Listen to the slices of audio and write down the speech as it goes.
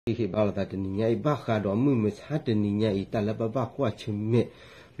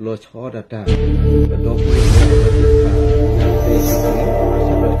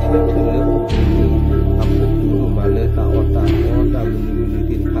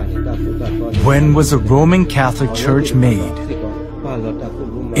When was a Roman Catholic Church made?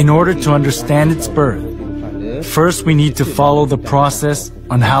 In order to understand its birth, first we need to follow the process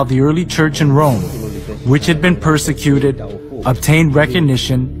on how the early church in Rome, which had been persecuted, obtained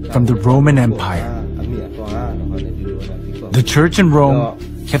recognition from the Roman Empire. The church in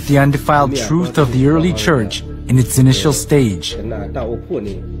Rome kept the undefiled truth of the early church in its initial stage,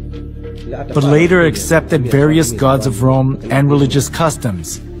 but later accepted various gods of Rome and religious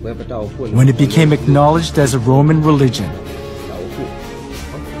customs when it became acknowledged as a Roman religion.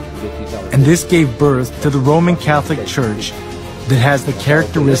 And this gave birth to the Roman Catholic Church that has the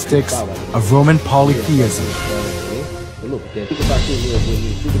characteristics of Roman polytheism.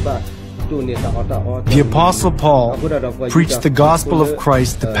 The Apostle Paul preached the gospel of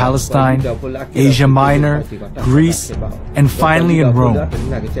Christ to Palestine, Asia Minor, Greece, and finally in Rome.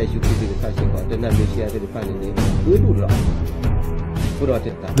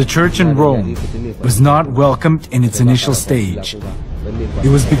 The church in Rome was not welcomed in its initial stage. It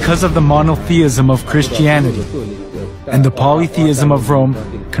was because of the monotheism of Christianity and the polytheism of Rome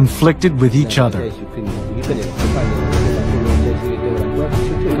conflicted with each other.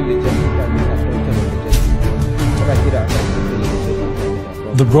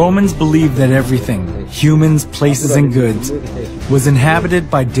 The Romans believed that everything, humans, places, and goods, was inhabited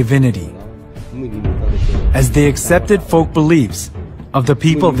by divinity. As they accepted folk beliefs of the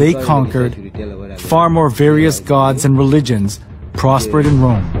people they conquered, far more various gods and religions prospered in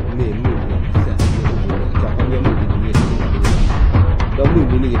Rome.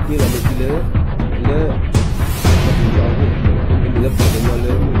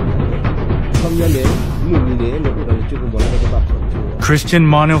 Christian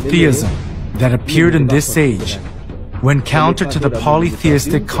monotheism that appeared in this age went counter to the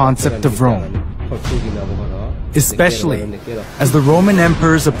polytheistic concept of Rome, especially as the Roman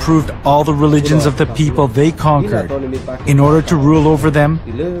emperors approved all the religions of the people they conquered in order to rule over them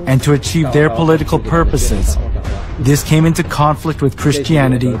and to achieve their political purposes. This came into conflict with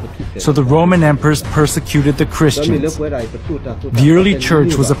Christianity, so the Roman emperors persecuted the Christians. The early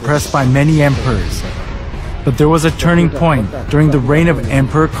church was oppressed by many emperors, but there was a turning point during the reign of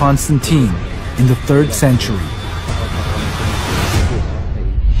Emperor Constantine in the 3rd century.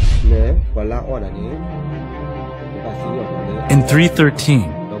 In 313,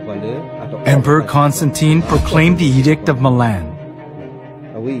 Emperor Constantine proclaimed the Edict of Milan.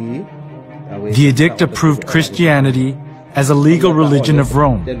 The edict approved Christianity as a legal religion of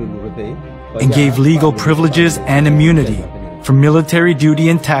Rome and gave legal privileges and immunity from military duty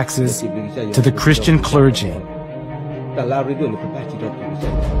and taxes to the Christian clergy.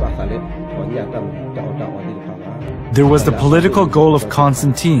 There was the political goal of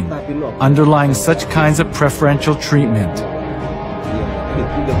Constantine underlying such kinds of preferential treatment.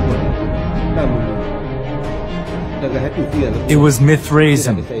 It was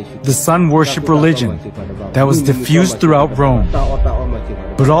Mithraism, the sun worship religion, that was diffused throughout Rome.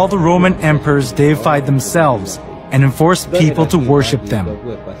 But all the Roman emperors deified themselves and enforced people to worship them.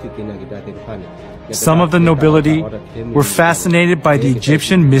 Some of the nobility were fascinated by the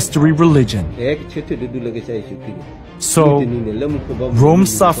Egyptian mystery religion. So, Rome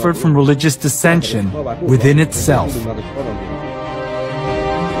suffered from religious dissension within itself.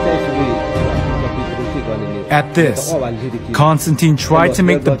 At this, Constantine tried to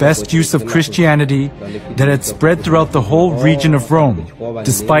make the best use of Christianity that had spread throughout the whole region of Rome,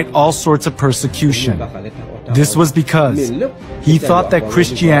 despite all sorts of persecution. This was because he thought that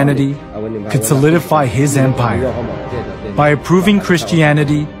Christianity could solidify his empire. By approving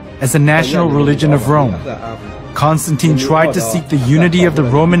Christianity as a national religion of Rome, Constantine tried to seek the unity of the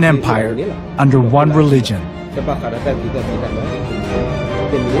Roman Empire under one religion.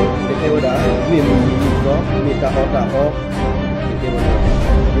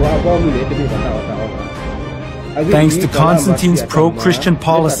 Thanks to Constantine's pro-Christian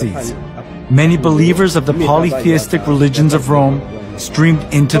policies, many believers of the polytheistic religions of Rome streamed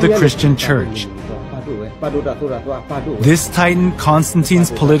into the Christian church. This tightened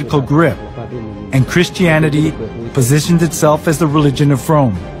Constantine's political grip, and Christianity positioned itself as the religion of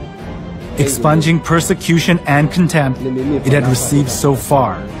Rome, expunging persecution and contempt it had received so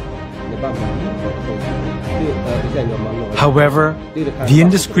far. However, the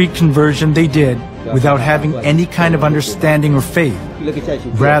indiscreet conversion they did without having any kind of understanding or faith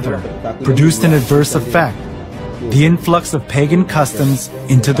rather produced an adverse effect the influx of pagan customs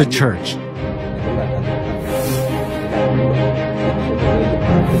into the church.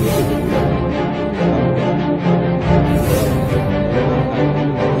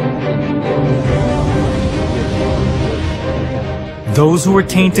 Those who were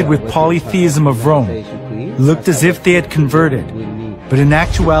tainted with polytheism of Rome looked as if they had converted, but in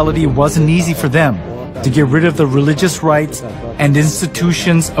actuality it wasn't easy for them to get rid of the religious rites and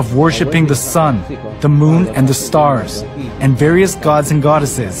institutions of worshipping the sun, the moon, and the stars, and various gods and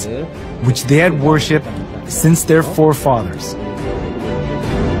goddesses, which they had worshipped since their forefathers.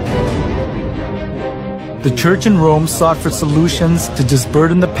 The church in Rome sought for solutions to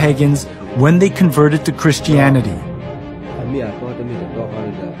disburden the pagans when they converted to Christianity.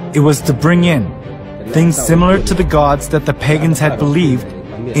 It was to bring in things similar to the gods that the pagans had believed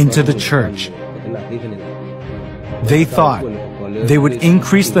into the church. They thought they would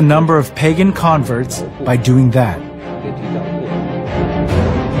increase the number of pagan converts by doing that.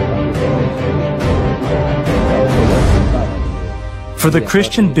 For the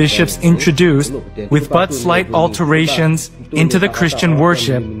Christian bishops introduced, with but slight alterations into the Christian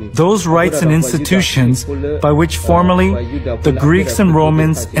worship, those rites and institutions by which formerly the Greeks and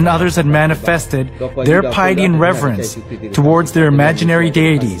Romans and others had manifested their piety and reverence towards their imaginary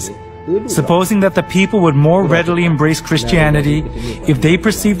deities, supposing that the people would more readily embrace Christianity if they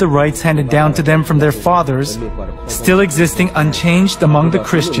perceived the rites handed down to them from their fathers still existing unchanged among the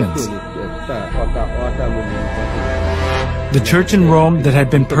Christians. The church in Rome that had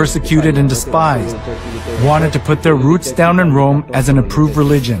been persecuted and despised wanted to put their roots down in Rome as an approved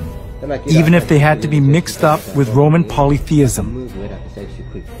religion, even if they had to be mixed up with Roman polytheism.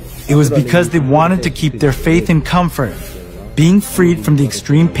 It was because they wanted to keep their faith in comfort, being freed from the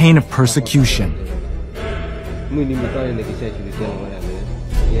extreme pain of persecution.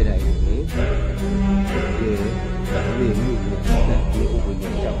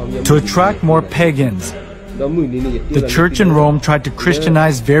 To attract more pagans, the church in Rome tried to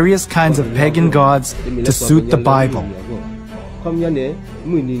Christianize various kinds of pagan gods to suit the Bible.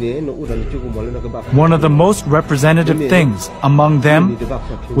 One of the most representative things among them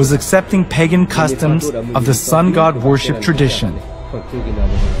was accepting pagan customs of the sun god worship tradition.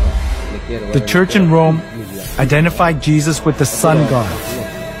 The church in Rome identified Jesus with the sun god.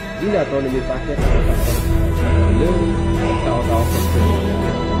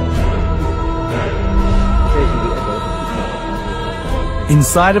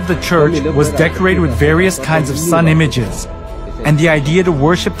 Inside of the church was decorated with various kinds of sun images, and the idea to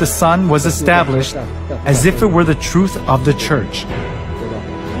worship the sun was established as if it were the truth of the church.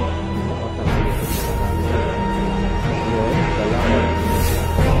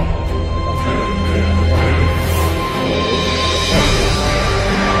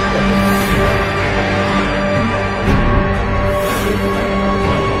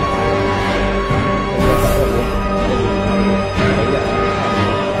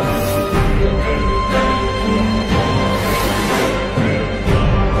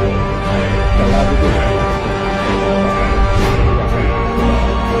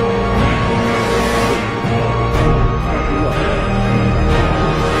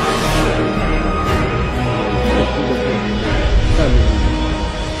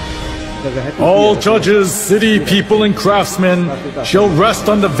 All judges, city people, and craftsmen shall rest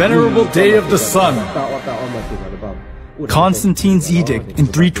on the venerable day of the sun. Constantine's edict in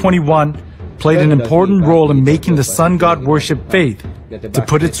 321 played an important role in making the sun god worship faith to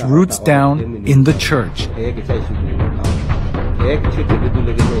put its roots down in the church.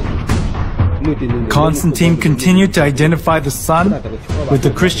 Constantine continued to identify the sun with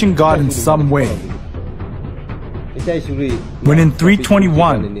the Christian God in some way. When in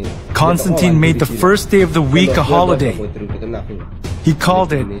 321, Constantine made the first day of the week a holiday, he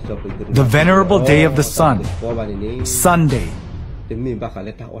called it the Venerable Day of the Sun, Sunday. The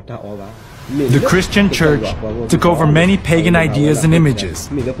Christian church took over many pagan ideas and images.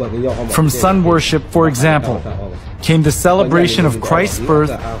 From sun worship, for example, came the celebration of Christ's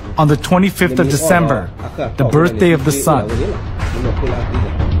birth on the 25th of December, the birthday of the sun.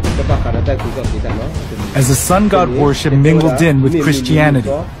 As the sun god worship mingled in with Christianity,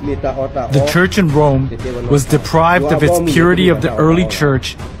 the church in Rome was deprived of its purity of the early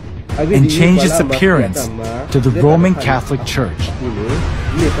church and changed its appearance to the Roman Catholic Church.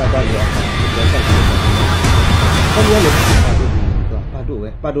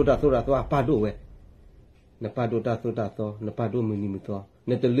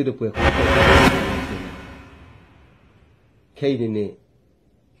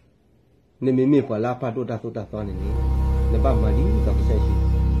 Ne me pa la pa do da so da so ne ba ma li so ki sai shi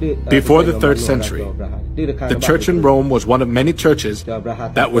Before the 3rd century, the church in Rome was one of many churches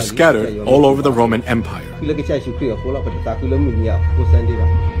that were scattered all over the Roman Empire.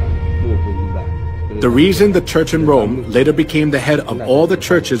 The reason the church in Rome later became the head of all the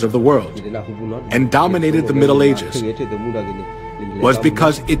churches of the world and dominated the Middle Ages was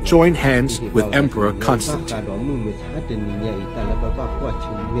because it joined hands with Emperor Constantine.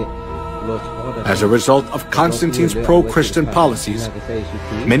 As a result of Constantine's pro-Christian policies,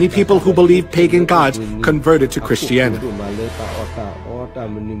 many people who believed pagan gods converted to Christianity.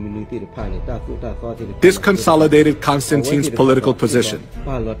 This consolidated Constantine's political position,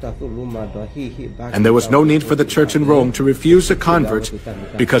 and there was no need for the church in Rome to refuse the converts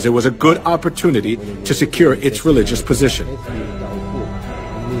because it was a good opportunity to secure its religious position.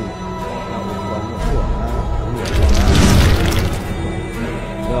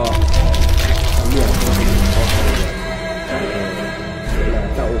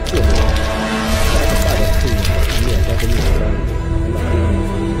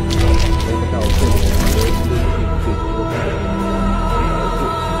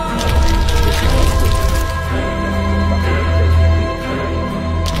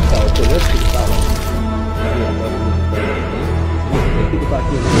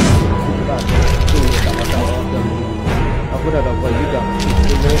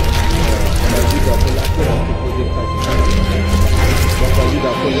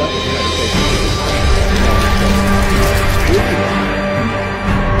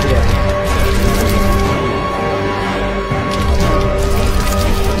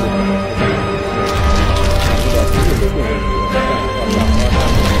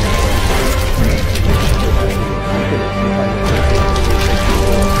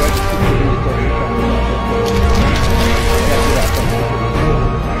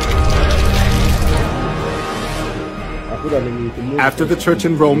 After the church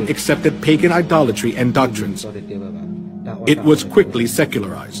in Rome accepted pagan idolatry and doctrines, it was quickly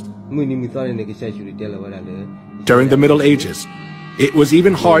secularized. During the Middle Ages, it was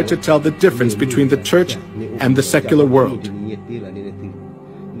even hard to tell the difference between the church and the secular world.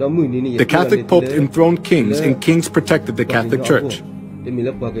 The Catholic Pope enthroned kings, and kings protected the Catholic Church.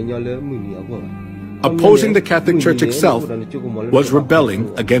 Opposing the Catholic Church itself was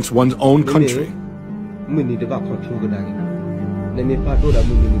rebelling against one's own country.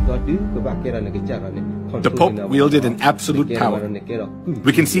 The Pope wielded an absolute power.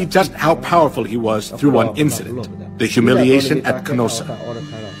 We can see just how powerful he was through one incident, the humiliation at Canossa.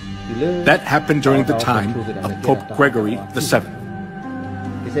 That happened during the time of Pope Gregory VII.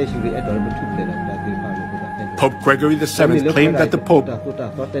 Pope Gregory VII claimed that the Pope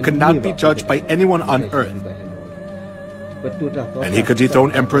could not be judged by anyone on earth, and he could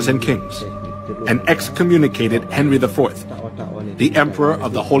dethrone emperors and kings, and excommunicated Henry IV, the Emperor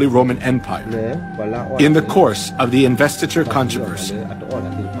of the Holy Roman Empire, in the course of the investiture controversy.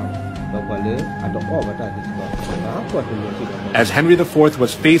 As Henry IV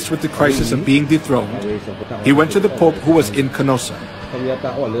was faced with the crisis of being dethroned, he went to the Pope who was in Canossa.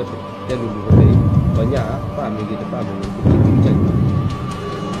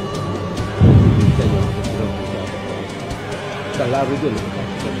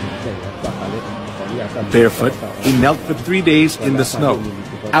 Barefoot, he knelt for 3 days in the snow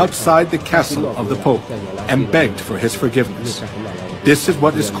outside the castle of the Pope and begged for his forgiveness. This is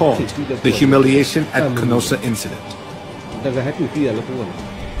what is called the humiliation at Canossa incident.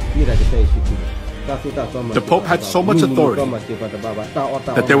 The Pope had so much authority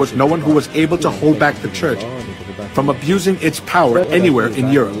that there was no one who was able to hold back the Church from abusing its power anywhere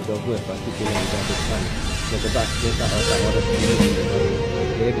in Europe.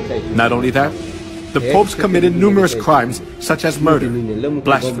 Not only that, the popes committed numerous crimes such as murder,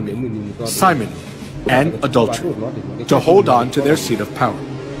 blasphemy, simony, and adultery to hold on to their seat of power.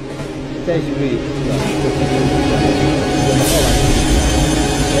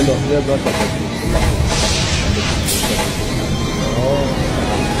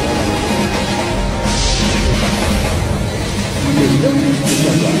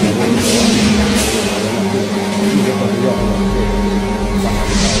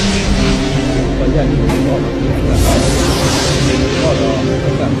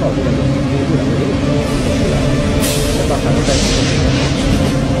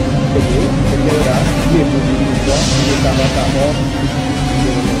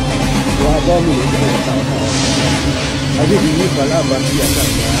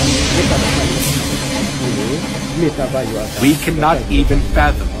 We cannot even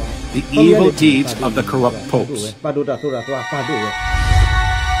fathom the evil deeds of the corrupt popes.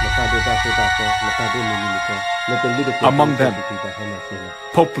 Among them,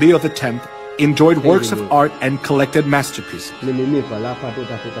 Pope Leo X enjoyed works of art and collected masterpieces.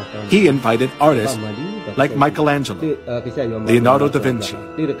 He invited artists like Michelangelo, Leonardo da Vinci,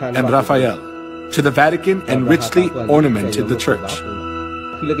 and Raphael to the Vatican and richly ornamented the church.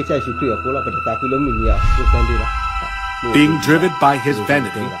 Being driven by his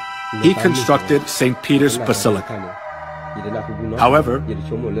vanity, he constructed St. Peter's Basilica. However,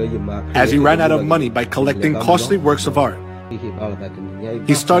 as he ran out of money by collecting costly works of art,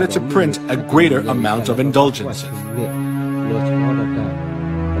 he started to print a greater amount of indulgences.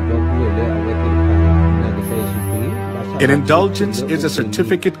 An indulgence is a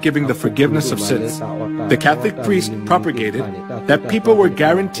certificate giving the forgiveness of sins. The Catholic priest propagated that people were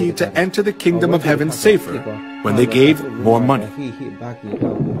guaranteed to enter the kingdom of heaven safer when they gave more money.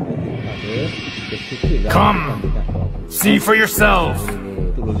 Come, see for yourself.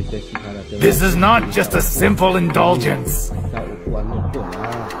 This is not just a simple indulgence.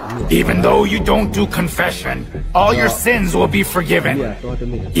 Even though you don't do confession, all your sins will be forgiven.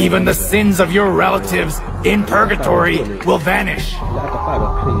 Even the sins of your relatives in purgatory will vanish.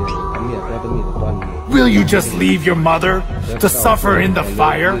 Will you just leave your mother to suffer in the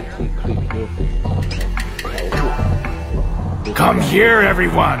fire? Come here,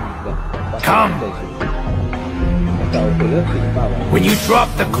 everyone. Come. When you drop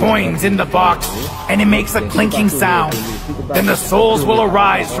the coins in the box and it makes a clinking sound, then the souls will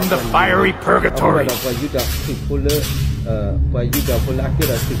arise from the fiery purgatory.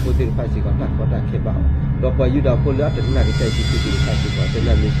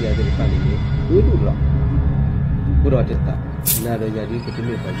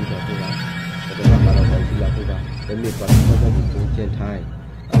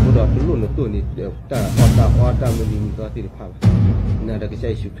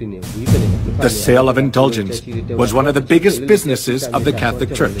 The sale of indulgence was one of the biggest businesses of the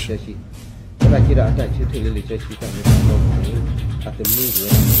Catholic Church.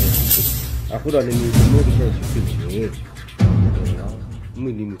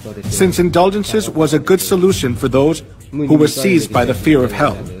 Since indulgences was a good solution for those who were seized by the fear of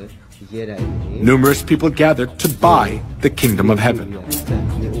hell, numerous people gathered to buy the kingdom of heaven.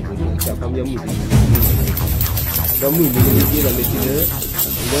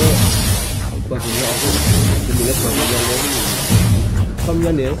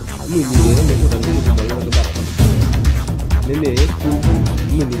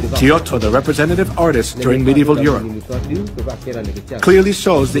 Giotto, the representative artist during medieval Europe, clearly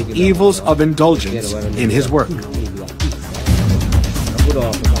shows the evils of indulgence in his work.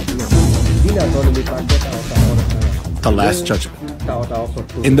 The Last Judgment.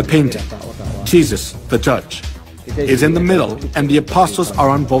 In the painting, Jesus, the judge, is in the middle and the apostles are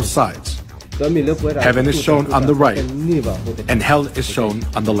on both sides. Heaven is shown on the right and hell is shown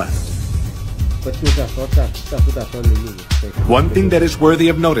on the left. One thing that is worthy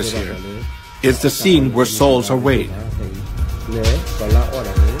of notice here is the scene where souls are weighed.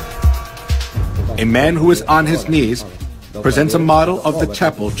 A man who is on his knees presents a model of the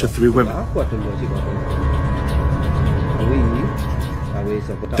chapel to three women.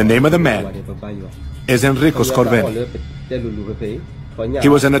 The name of the man is Enrico Scorveni. He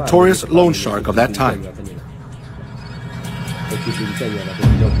was a notorious loan shark of that time.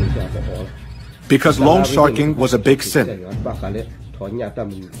 Because loan sharking was a big sin,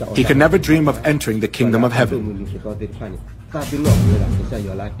 he could never dream of entering the kingdom of heaven.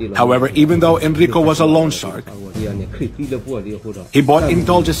 However, even though Enrico was a loan shark, he bought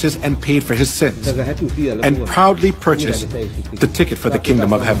indulgences and paid for his sins, and proudly purchased the ticket for the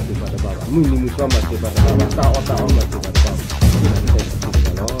kingdom of heaven.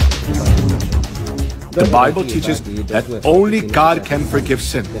 The Bible teaches that only God can forgive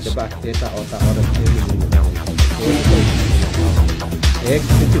sins.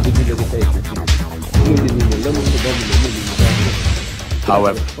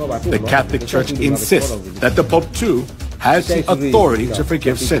 However, the Catholic Church insists that the Pope too has the authority to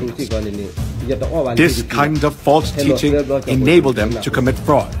forgive sins. This kind of false teaching enabled them to commit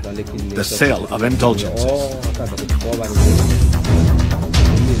fraud, the sale of indulgences.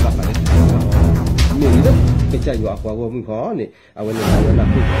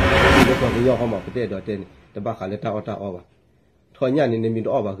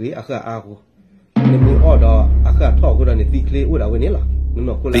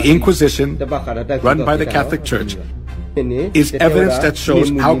 The Inquisition, run by the Catholic Church, is evidence that shows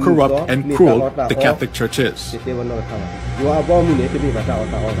how corrupt and cruel the Catholic Church is.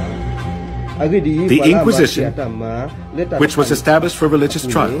 The Inquisition, which was established for religious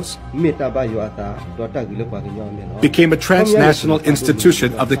trials, became a transnational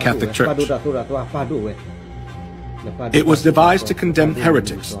institution of the Catholic Church. It was devised to condemn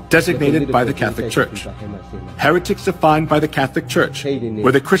heretics designated by the Catholic Church. Heretics defined by the Catholic Church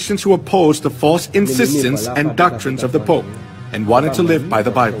were the Christians who opposed the false insistence and doctrines of the Pope and wanted to live by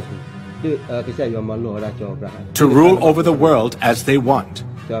the Bible, to rule over the world as they want.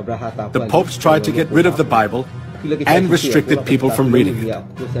 The popes tried to get rid of the Bible and restricted people from reading it.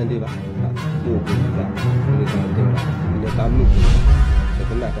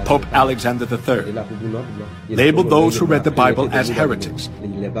 Pope Alexander III labeled those who read the Bible as heretics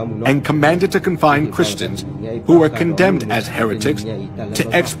and commanded to confine Christians who were condemned as heretics to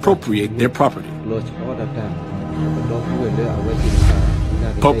expropriate their property.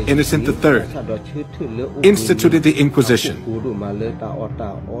 Pope Innocent III instituted the Inquisition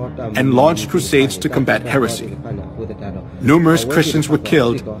and launched crusades to combat heresy. Numerous Christians were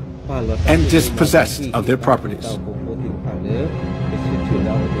killed and dispossessed of their properties.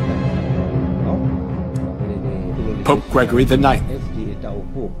 Pope Gregory IX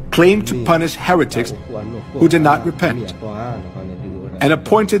claimed to punish heretics who did not repent and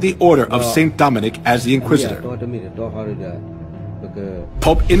appointed the Order of St. Dominic as the Inquisitor.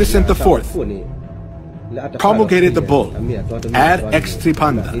 Pope Innocent IV promulgated the bull Ad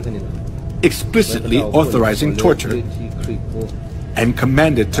Extirpanda, explicitly authorizing torture, and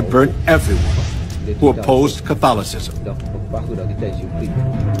commanded to burn everyone who opposed Catholicism.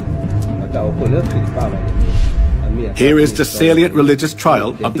 Here is the salient religious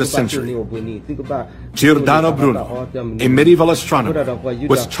trial of the century. Giordano Bruno, a medieval astronomer,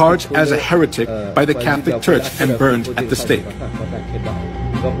 was charged as a heretic by the Catholic Church and burned at the stake.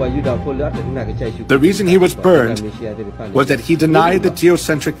 The reason he was burned was that he denied the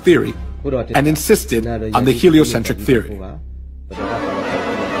geocentric theory and insisted on the heliocentric theory.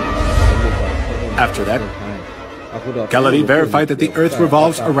 After that, Galilei verified that the Earth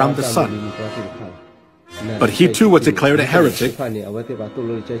revolves around the Sun. But he too was declared a heretic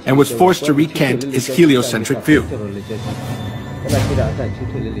and was forced to recant his heliocentric view.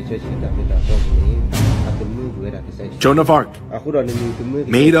 Joan of Arc,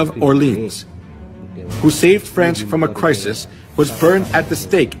 Maid of Orleans, who saved France from a crisis, was burned at the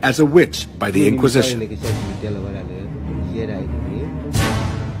stake as a witch by the Inquisition.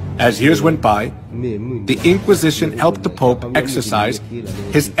 As years went by, the Inquisition helped the Pope exercise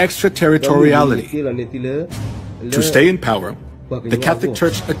his extraterritoriality. To stay in power, the Catholic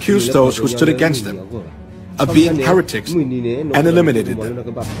Church accused those who stood against them of being heretics and eliminated them.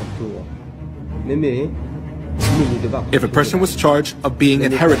 If a person was charged of being a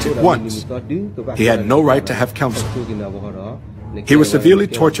heretic once, he had no right to have counsel. He was severely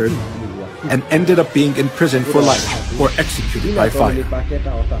tortured and ended up being imprisoned for life or executed by fire.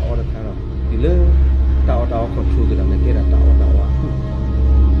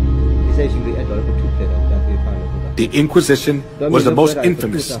 The Inquisition was the most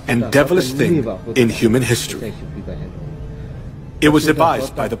infamous and devilish thing in human history. It was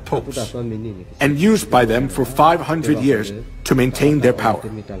devised by the popes and used by them for 500 years to maintain their power.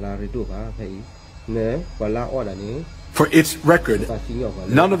 For its record,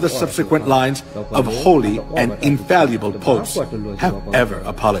 none of the subsequent lines of holy and infallible popes have ever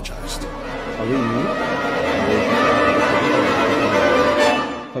apologized.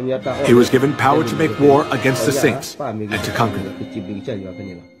 He was given power to make war against the saints and to conquer them.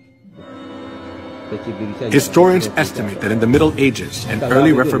 Historians estimate that in the Middle Ages and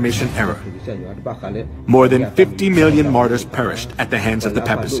early Reformation era, more than 50 million martyrs perished at the hands of the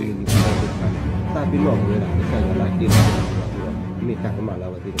papacy.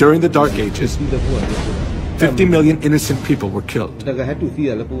 During the Dark Ages, 50 million innocent people were killed.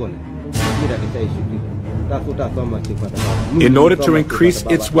 In order to increase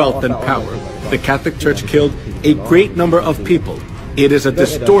its wealth and power, the Catholic Church killed a great number of people. It is a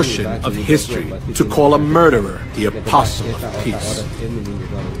distortion of history to call a murderer the apostle of peace.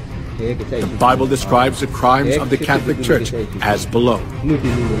 The Bible describes the crimes of the Catholic Church as below.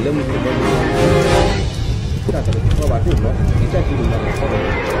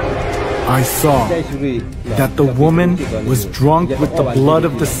 I saw that the woman was drunk with the blood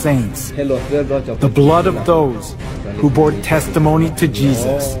of the saints, the blood of those who bore testimony to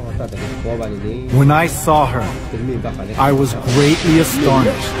Jesus. When I saw her, I was greatly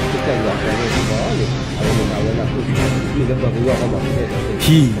astonished.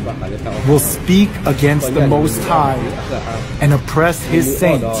 He will speak against the Most High and oppress His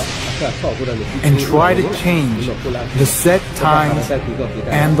saints and try to change the set times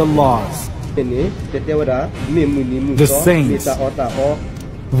and the laws. The saints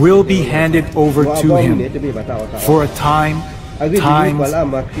will be handed over to him for a time, times,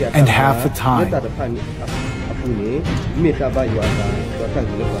 and half a time.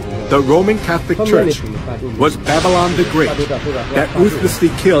 The Roman Catholic Church was Babylon the Great that ruthlessly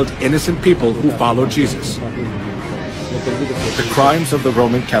killed innocent people who followed Jesus. The crimes of the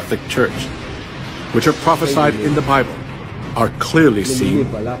Roman Catholic Church, which are prophesied in the Bible, are clearly seen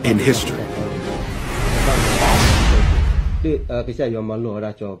in history.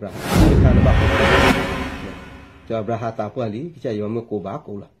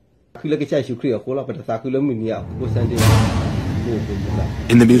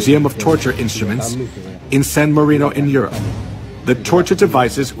 In the Museum of Torture Instruments in San Marino in Europe, the torture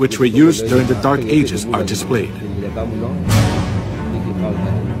devices which were used during the Dark Ages are displayed.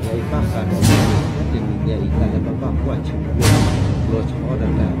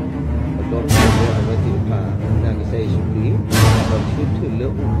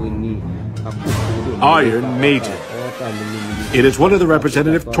 Iron Maiden. It is one of the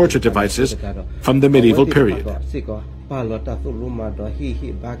representative torture devices from the medieval period.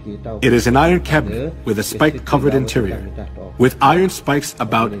 It is an iron cabinet with a spike-covered interior, with iron spikes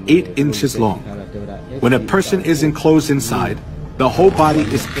about 8 inches long. When a person is enclosed inside, the whole body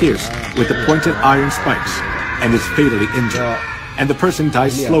is pierced with the pointed iron spikes and is fatally injured, and the person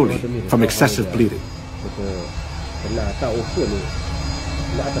dies slowly from excessive bleeding.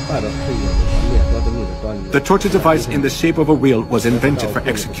 The torture device in the shape of a wheel was invented for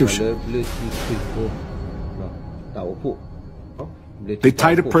execution. They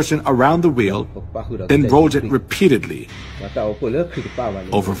tied a person around the wheel, then rolled it repeatedly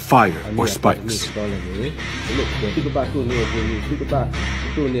over fire or spikes.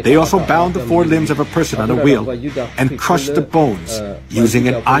 They also bound the 4 limbs of a person on a wheel and crushed the bones using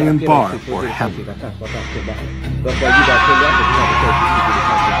an iron bar or hammer.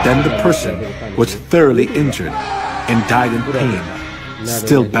 Then the person was thoroughly injured and died in pain,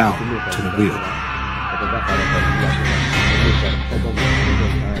 still bound to the wheel.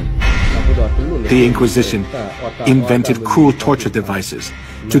 The Inquisition invented cruel torture devices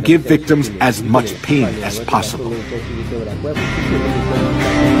to give victims as much pain as possible.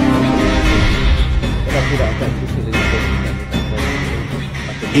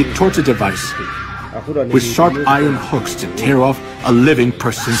 A torture device with sharp iron hooks to tear off a living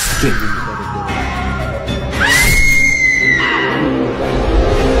person's skin.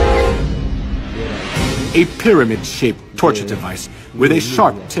 A pyramid-shaped torture device with a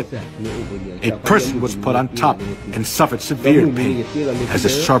sharp tip. A person was put on top and suffered severe pain as a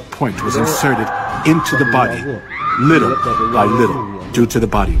sharp point was inserted into the body, little by little, due to the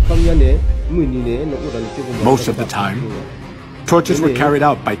body. Most of the time, tortures were carried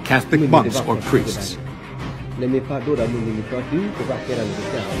out by Catholic monks or priests. They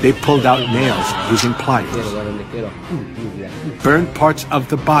pulled out nails using pliers, burned parts of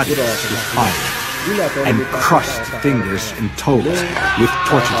the body with fire, and crushed fingers and toes with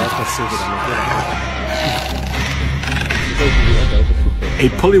torture devices. A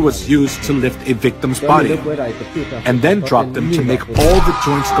pulley was used to lift a victim's body and then drop them to make all the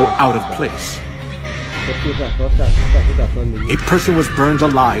joints go out of place. A person was burned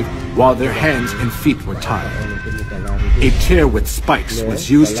alive while their hands and feet were tied. A chair with spikes was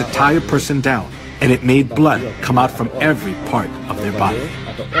used to tie a person down, and it made blood come out from every part of their body.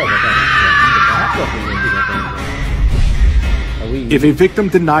 If a victim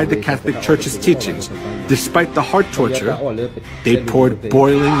denied the Catholic Church's teachings, despite the hard torture, they poured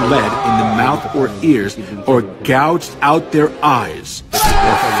boiling lead in the mouth or ears, or gouged out their eyes,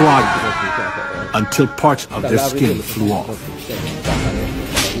 or flogged them until parts of their skin flew off.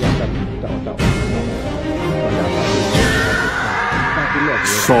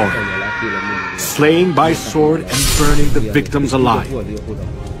 Sword. Slaying by sword and burning the victims alive.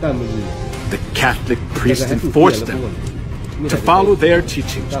 The Catholic priests enforced them to follow their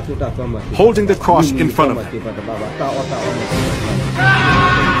teachings, holding the cross in front of them.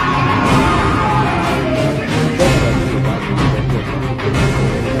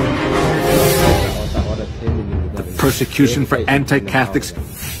 The persecution for anti-Catholics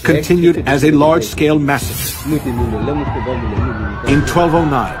continued as a large-scale massacre. In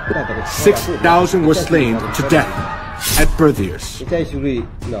 1209, 6,000 were slain to death at Berthiers.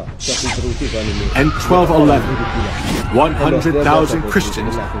 And 1211, 100,000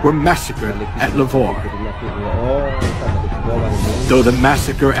 Christians were massacred at Lavore. Though the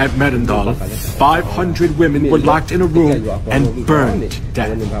massacre at Merindal, 500 women were locked in a room and burned to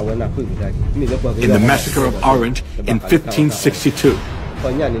death. In the massacre of Orange in 1562,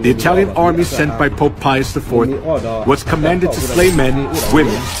 The Italian army sent by Pope Pius IV was commanded to slay men,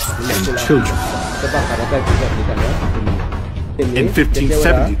 women, and children. In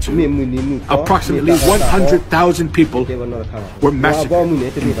 1572, approximately 100,000 people were massacred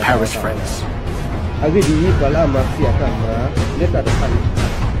in Paris, France.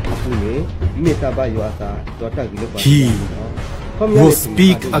 He will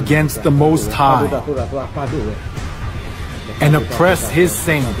speak against the Most High and oppress his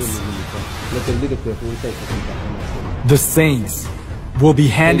saints. The saints will be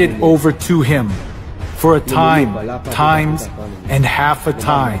handed over to him for a time, times, and half a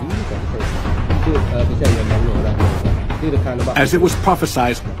time. As it was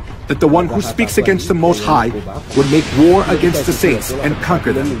prophesied that the one who speaks against the Most High would make war against the saints and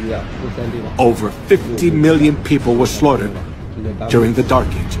conquer them, over 50 million people were slaughtered during the Dark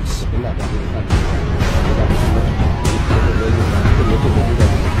Ages.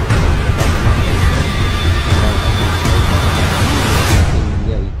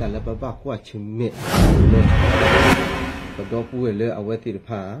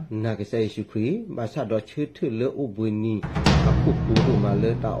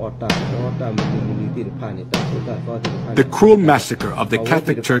 The cruel massacre of the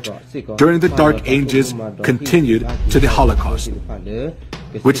Catholic Church during the Dark Ages continued to the Holocaust,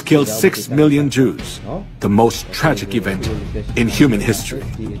 which killed 6 million Jews, the most tragic event in human history.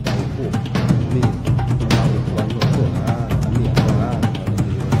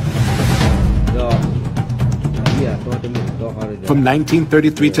 From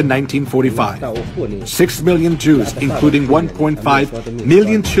 1933 to 1945, 6 million Jews, including 1.5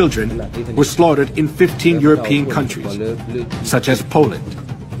 million children, were slaughtered in 15 European countries, such as Poland,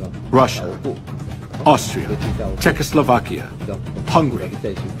 Russia, Austria, Czechoslovakia, Hungary,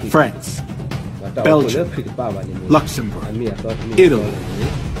 France, Belgium, Luxembourg, Italy,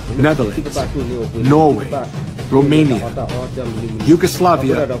 Netherlands, Norway, Romania,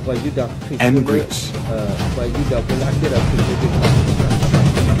 Yugoslavia, and Greece.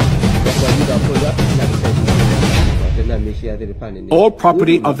 All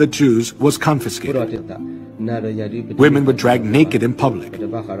property of the Jews was confiscated. Women were dragged naked in public.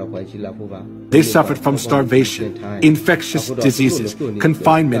 They suffered from starvation, infectious diseases,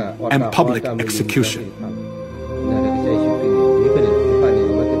 confinement, and public execution.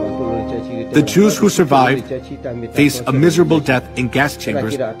 The Jews who survived faced a miserable death in gas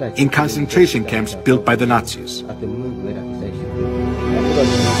chambers in concentration camps built by the Nazis.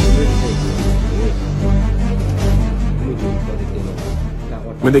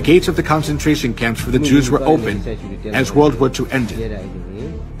 When the gates of the concentration camps for the Jews were opened as World War II ended,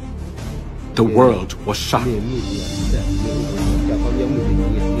 the world was shocked.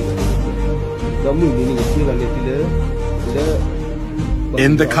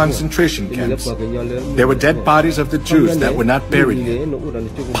 In the concentration camps, there were dead bodies of the Jews that were not buried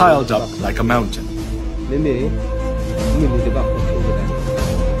yet, piled up like a mountain.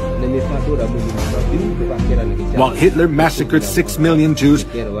 While Hitler massacred 6 million Jews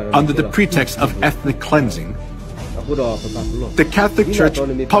under the pretext of ethnic cleansing, the Catholic Church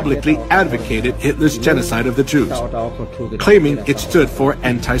publicly advocated Hitler's genocide of the Jews, claiming it stood for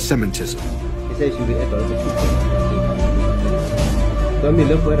anti-Semitism.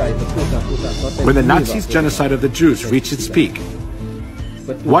 When the Nazis' genocide of the Jews reached its peak,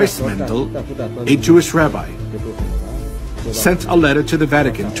 Weissmandl, a Jewish rabbi, sent a letter to the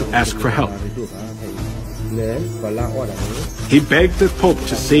Vatican to ask for help. He begged the Pope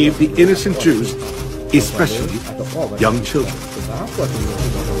to save the innocent Jews, especially young children.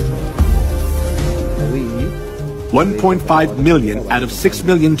 1.5 million out of 6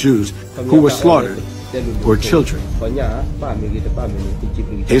 million Jews who were slaughtered were children.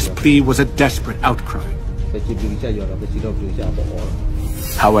 His plea was a desperate outcry.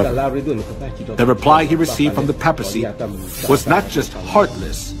 However, the reply he received from the papacy was not just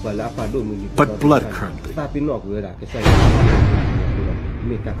heartless, but blood-curdling.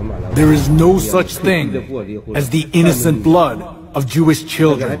 There is no such thing as the innocent blood of Jewish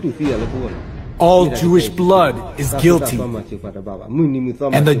children. All Jewish blood is guilty,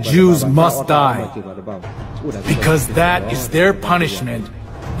 and the Jews must die, because that is their punishment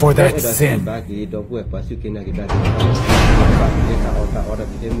for that sin.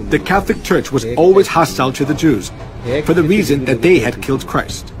 The Catholic Church was always hostile to the Jews for the reason that they had killed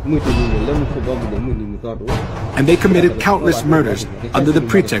Christ. And they committed countless murders under the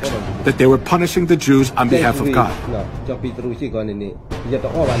pretext that they were punishing the Jews on behalf of God.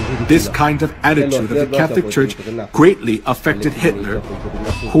 This kind of attitude of the Catholic Church greatly affected Hitler,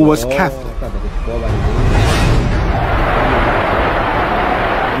 who was Catholic.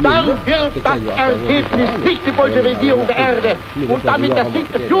 Dann wird das Ergebnis nicht die Bolschewisierung der Erde und damit das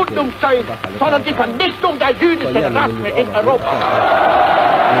nicht das Judentum sein, sondern die Vernichtung der jüdischen Rasse in Europa.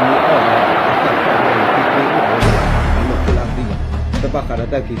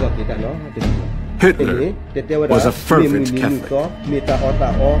 Hitler was a fervent Catholic.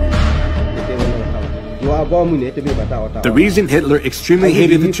 The reason Hitler extremely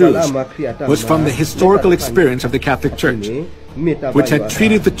hated the Jews was from the historical experience of the Catholic Church, which had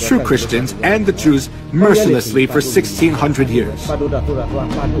treated the true Christians and the Jews mercilessly for 1600 years.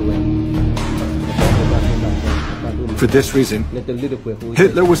 For this reason,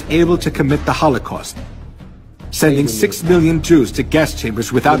 Hitler was able to commit the Holocaust, sending 6 million Jews to gas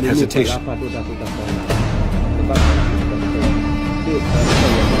chambers without hesitation.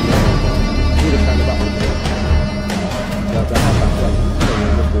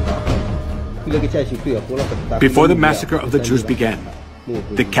 Before the massacre of the Jews began,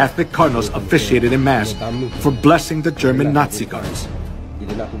 the Catholic cardinals officiated in Mass for blessing the German Nazi guards.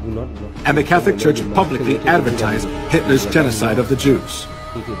 And the Catholic Church publicly advertised Hitler's genocide of the Jews.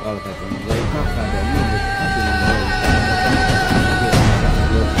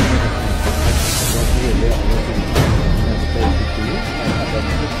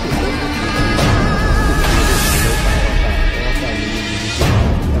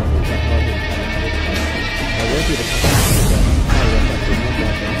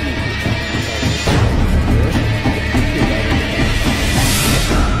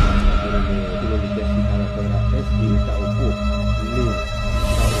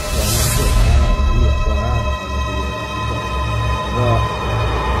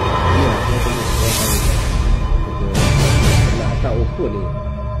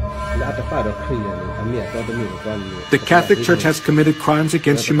 The Catholic Church has committed crimes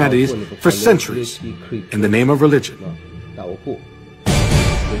against humanity for centuries in the name of religion.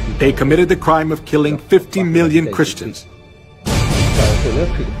 They committed the crime of killing 50 million Christians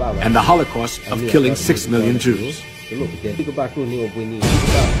and the Holocaust of killing 6 million Jews.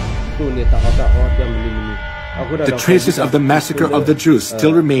 The traces of the massacre of the Jews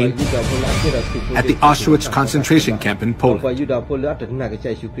still remain at the Auschwitz concentration camp in Poland.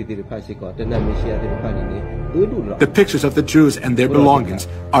 The pictures of the Jews and their belongings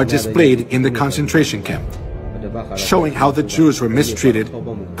are displayed in the concentration camp, showing how the Jews were mistreated,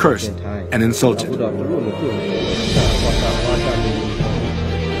 cursed, and insulted.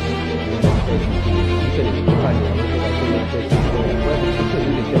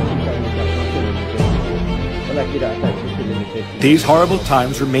 These horrible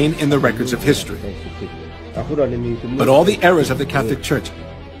times remain in the records of history. But all the errors of the Catholic Church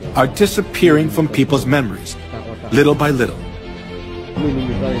are disappearing from people's memories, little by little.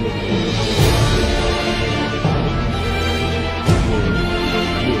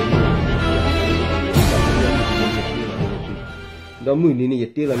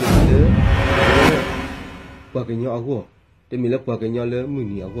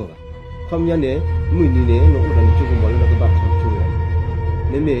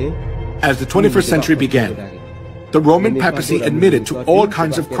 As the 21st century began, the Roman papacy admitted to all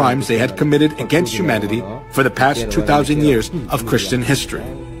kinds of crimes they had committed against humanity for the past 2,000 years of Christian history.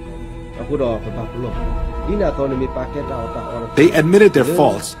 They admitted their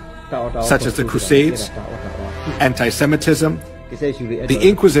faults, such as the Crusades, anti-Semitism, the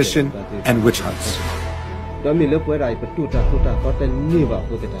Inquisition, and witch hunts.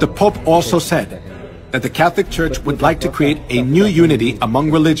 The Pope also said that the Catholic Church would like to create a new unity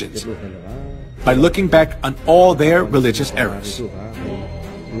among religions by looking back on all their religious errors.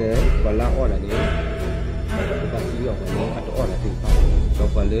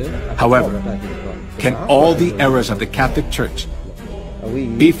 However, can all the errors of the Catholic Church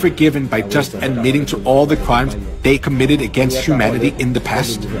be forgiven by just admitting to all the crimes they committed against humanity in the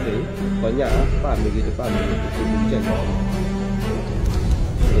past?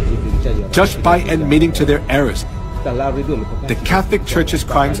 Just by admitting to their errors, the Catholic Church's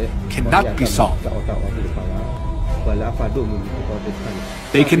crimes cannot be solved.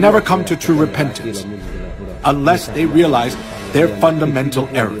 They can never come to true repentance unless they realize their fundamental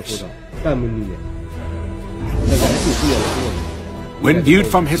errors. When viewed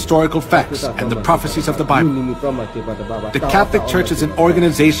from historical facts and the prophecies of the Bible, the Catholic Church is an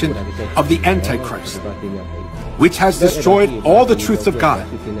organization of the Antichrist, which has destroyed all the truths of God,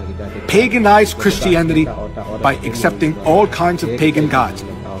 paganized Christianity by accepting all kinds of pagan gods,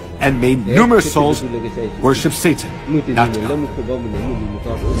 and made numerous souls worship Satan, not God.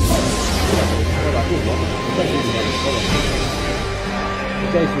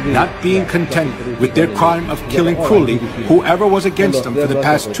 Not being content with their crime of killing cruelly whoever was against them for the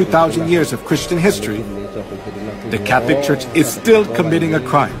past 2,000 years of Christian history, the Catholic Church is still committing a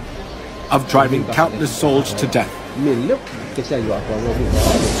crime of driving countless souls to death.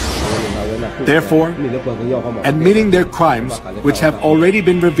 Therefore, admitting their crimes, which have already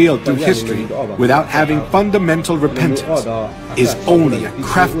been revealed through history without having fundamental repentance, is only a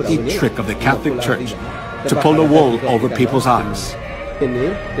crafty trick of the Catholic Church to pull the wool over people's eyes.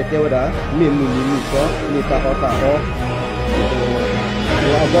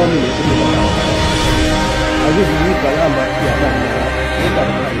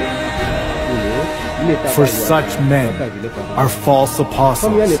 For such men are false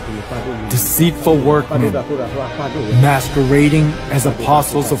apostles, deceitful workmen, masquerading as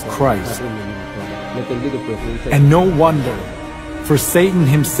apostles of Christ. And no wonder, for Satan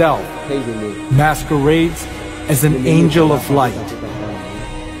himself masquerades as an angel of light.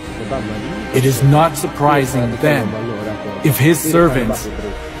 It is not surprising then if his servants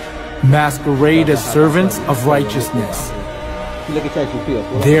masquerade as servants of righteousness.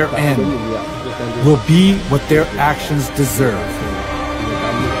 Their end will be what their actions deserve.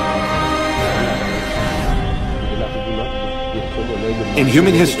 In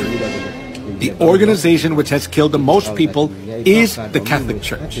human history, the organization which has killed the most people is the Catholic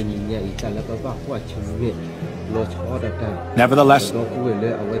Church. Nevertheless,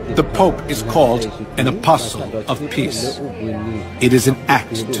 the Pope is called an apostle of peace. It is an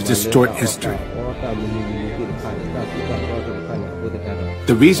act to distort history.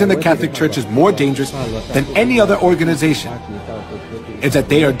 The reason the Catholic Church is more dangerous than any other organization is that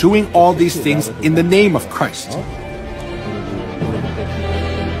they are doing all these things in the name of Christ.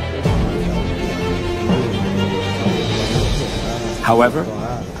 However,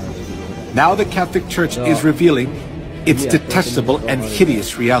 now the Catholic Church is revealing its detestable and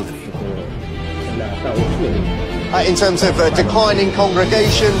hideous reality. In terms of declining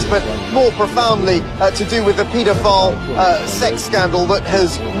congregations, but more profoundly to do with the paedophile sex scandal that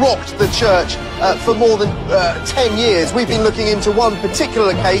has rocked the church for more than 10 years. We've been looking into one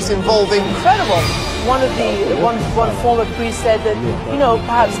particular case involving... Incredible. One former priest said that, you know,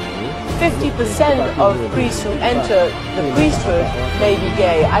 perhaps 50% of priests who enter the priesthood may be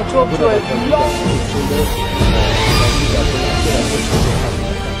gay. I talked to a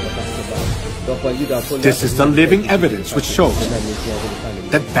This is the living evidence which shows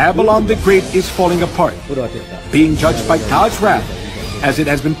that Babylon the Great is falling apart, being judged by God's wrath as it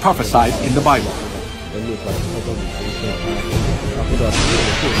has been prophesied in the Bible.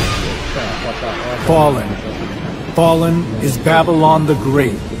 Fallen is Babylon the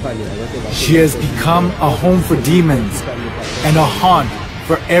Great. She has become a home for demons and a haunt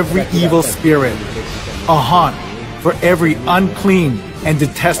for every evil spirit, a haunt for every unclean and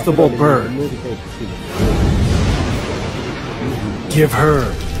detestable bird. Give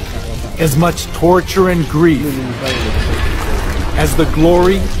her as much torture and grief as the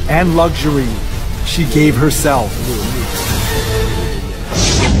glory and luxury she gave herself.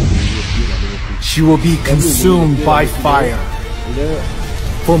 She will be consumed by fire.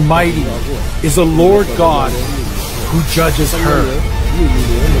 For mighty is the Lord God who judges her.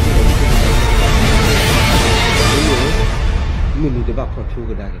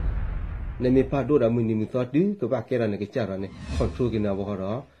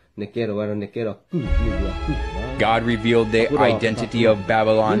 God revealed the identity of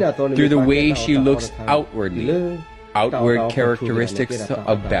Babylon through the way she looks outwardly, outward characteristics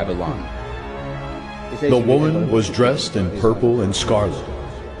of Babylon. The woman was dressed in purple and scarlet,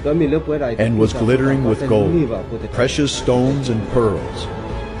 and was glittering with gold, precious stones and pearls.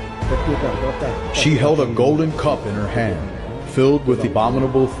 She held a golden cup in her hand, filled with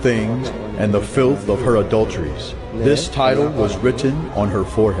abominable things and the filth of her adulteries. This title was written on her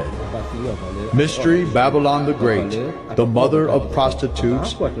forehead: Mystery Babylon the Great, the mother of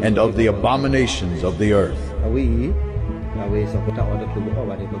prostitutes and of the abominations of the earth.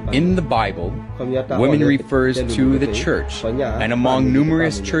 In the Bible, women refers to the church, and among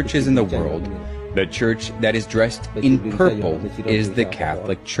numerous churches in the world, the church that is dressed in purple is the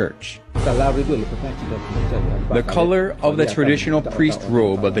Catholic Church. The color of the traditional priest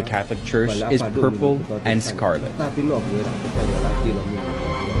robe of the Catholic Church is purple and scarlet.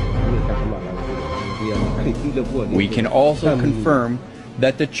 We can also confirm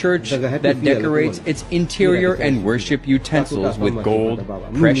that the church that decorates its interior and worship utensils with gold,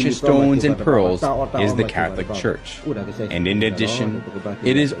 precious stones, and pearls is the Catholic Church. And in addition,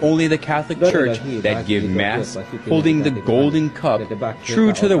 it is only the Catholic Church that give Mass holding the golden cup,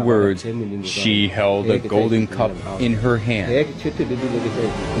 true to the words, "She held a golden cup in her hand."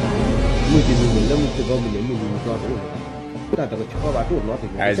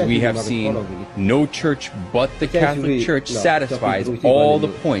 As we have seen, no church but the Catholic Church satisfies all the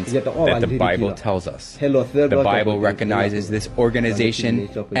points that the Bible tells us. The Bible recognizes this organization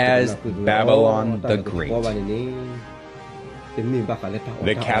as Babylon the Great.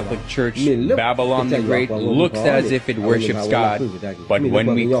 The Catholic Church, Babylon the Great, looks as if it worships God, but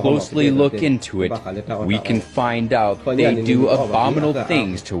when we closely look into it, we can find out they do abominable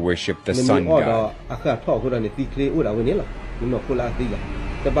things to worship the sun god.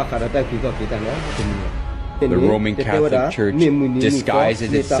 The Roman Catholic Church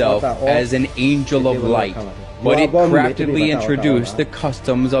disguises itself as an angel of light, but it craftily introduced the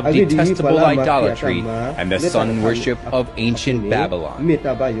customs of detestable idolatry and the sun worship of ancient Babylon.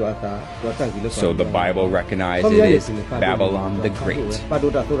 So the Bible recognizes it as Babylon the Great.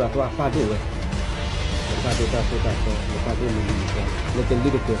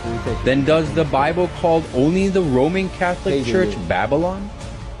 Then does the Bible call only the Roman Catholic Church Babylon?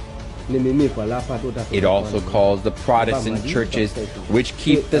 It also calls the Protestant churches, which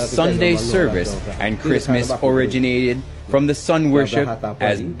keep the Sunday service and Christmas originated from the sun worship,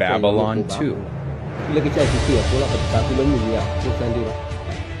 as Babylon too.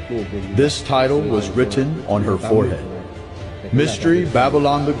 This title was written on her forehead. Mystery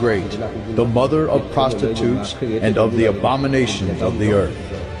Babylon the Great, the mother of prostitutes and of the abominations of the earth.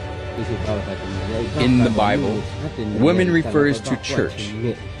 In the Bible, women refers to church.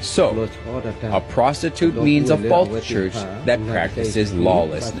 So, a prostitute means a false church that practices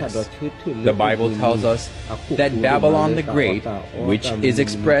lawlessness. The Bible tells us that Babylon the Great, which is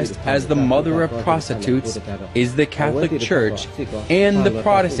expressed as the mother of prostitutes, is the Catholic Church and the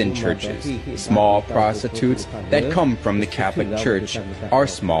Protestant churches. Small prostitutes that come from the Catholic Church are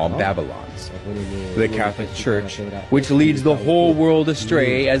small Babylons. The Catholic Church, which leads the whole world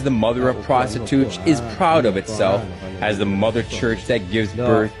astray as the mother of prostitutes, is proud of itself as the mother church that gives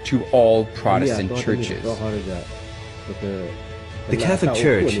birth to all Protestant churches. The Catholic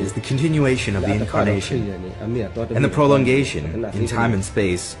Church is the continuation of the Incarnation and the prolongation in time and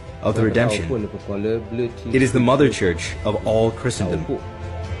space of the redemption. It is the mother church of all Christendom.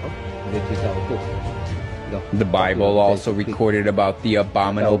 The Bible also recorded about the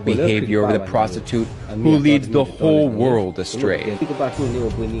abominable behavior of the prostitute who leads the whole world astray.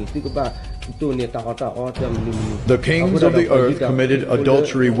 The kings of the earth committed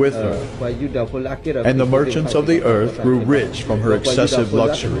adultery with her, and the merchants of the earth grew rich from her excessive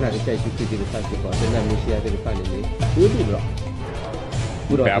luxuries.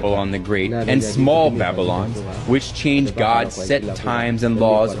 Babylon the Great and small Babylons, which changed God's set times and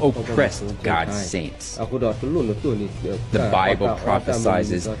laws, oppressed God's saints. The Bible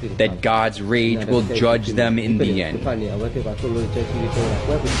prophesies that God's rage will judge them in the end.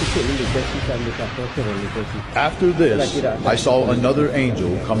 After this, I saw another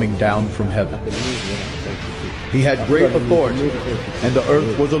angel coming down from heaven. He had great authority, and the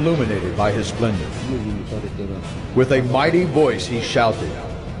earth was illuminated by his splendor. With a mighty voice he shouted,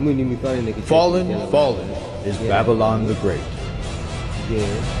 "Fallen, fallen is Babylon the Great."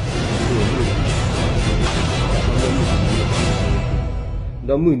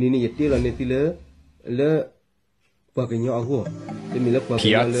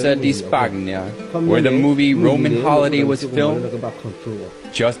 Piazza di Spagna, where the movie Roman Holiday was filmed,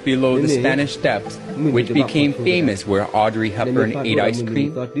 just below the Spanish Steps, which became famous where Audrey Hepburn ate ice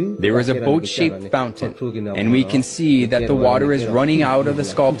cream, there is a boat-shaped fountain, and we can see that the water is running out of the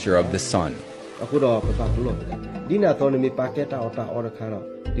sculpture of the sun.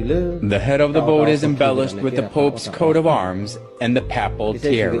 The head of the boat is embellished with the Pope's coat of arms and the papal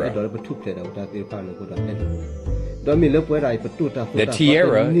tiara. The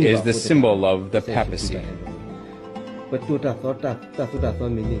tiara is the symbol of the papacy. The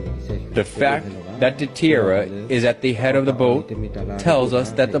fact that the tiara is at the head of the boat tells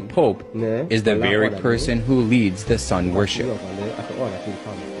us that the Pope is the very person who leads the sun worship.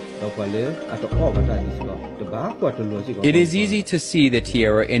 It is easy to see the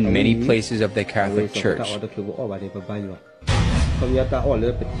tiara in many places of the Catholic Church.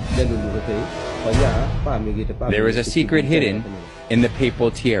 There is a secret hidden in the papal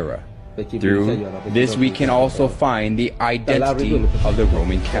tiara. Through this we can also find the identity of the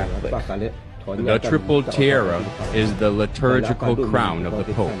Roman Catholic. The triple tiara is the liturgical crown of the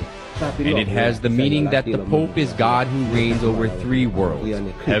Pope, and it has the meaning that the Pope is God who reigns over three worlds,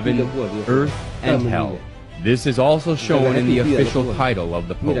 heaven, earth, and hell. This is also shown in the official title of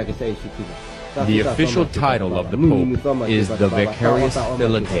the Pope. The official title of the Pope is the Vicarius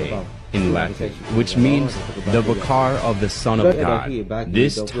Filii in Latin, which means the Vicar of the Son of God.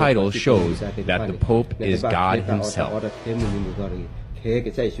 This title shows that the Pope is God himself.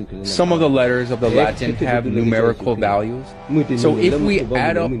 Some of the letters of the Latin have numerical values. So if we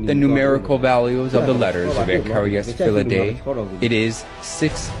add up the numerical values of the letters of Vicarius Filii, it is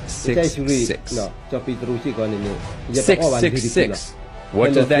 666. 666.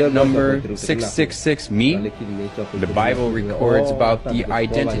 What does that number 666 mean? The Bible records about the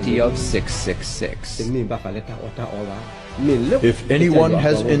identity of 666. If anyone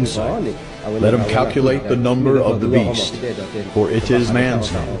has insight, let him calculate the number of the beast, for it is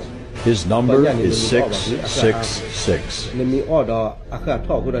man's number. His number is 666.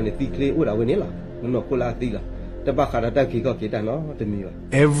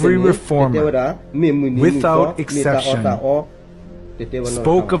 Every reformer, without exception,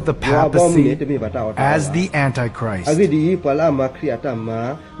 spoke of the papacy as the Antichrist. The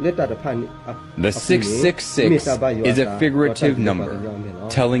 666 is a figurative number,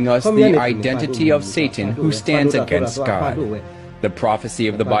 telling us the identity of Satan who stands against God. The prophecy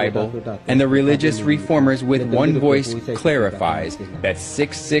of the Bible and the religious reformers with one voice clarifies that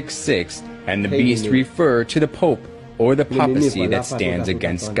 666 and the beast refer to the Pope or the papacy that stands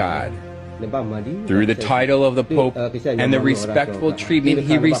against God. Through the title of the Pope and the respectful treatment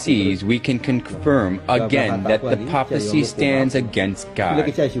he receives, we can confirm again that the papacy stands against God.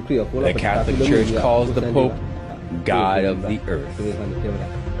 The Catholic Church calls the Pope God of the earth.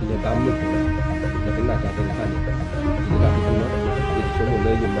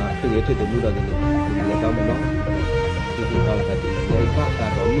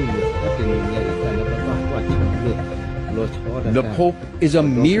 The Pope is a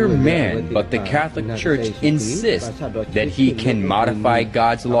mere man, but the Catholic Church insists that he can modify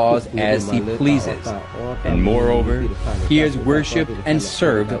God's laws as he pleases. And moreover, he is worshipped and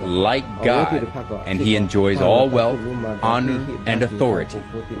served like God, and he enjoys all wealth, honor, and authority.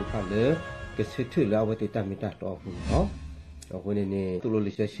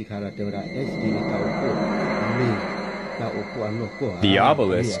 The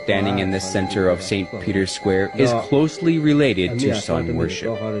obelisk standing in the center of St. Peter's Square is closely related to sun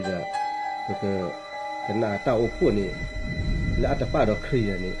worship.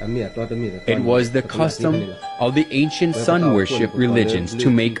 It was the custom of the ancient sun worship religions to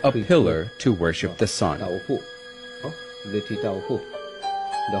make a pillar to worship the sun.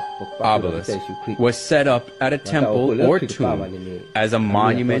 Obelisk was set up at a temple or tomb as a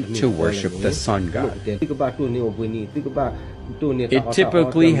monument to worship the sun god. It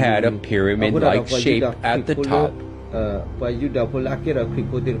typically had a pyramid-like shape at the top,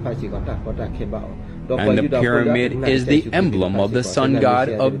 and the pyramid is the emblem of the sun god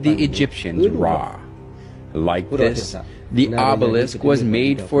of the Egyptians, Ra. Like this, the obelisk was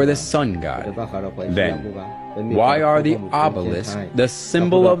made for the sun god. Then, why are the obelisks, the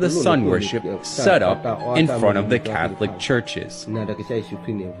symbol of the sun worship, set up in front of the Catholic churches?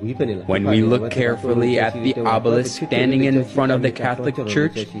 When we look carefully at the obelisk standing in front of the Catholic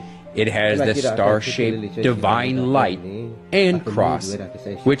Church, it has the star-shaped divine light and cross,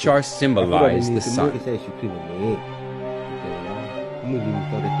 which are symbolized the sun.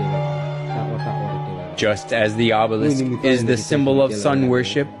 Just as the obelisk is the symbol of sun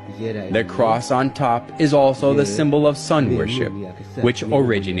worship, the cross on top is also the symbol of sun worship, which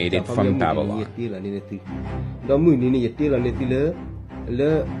originated from Babylon.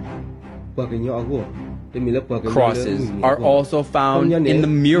 Crosses are also found in the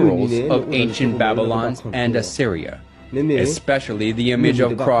murals of ancient Babylon and Assyria, especially the image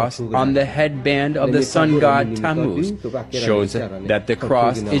of cross on the headband of the sun god Tammuz shows that the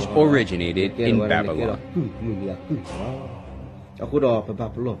cross is originated in Babylon.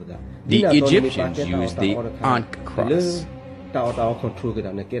 The Egyptians used the Ankh cross.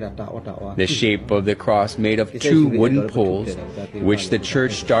 The shape of the cross made of two wooden poles, which the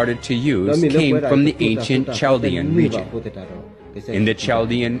church started to use, came from the ancient Chaldean region. In the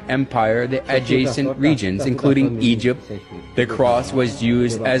Chaldean Empire, the adjacent regions, including Egypt, the cross was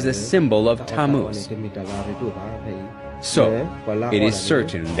used as a symbol of Tammuz. So, it is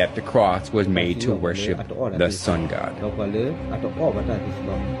certain that the cross was made to worship the sun god.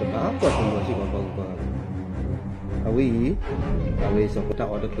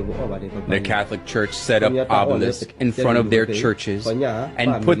 The Catholic Church set up obelisks in front of their churches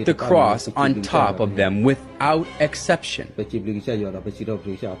and put the cross on top of them without exception.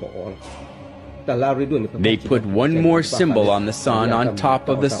 They put one more symbol on the sun on top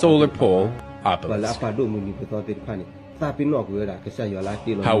of the solar pole obelisk.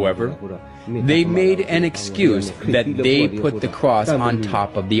 However, they made an excuse that they put the cross on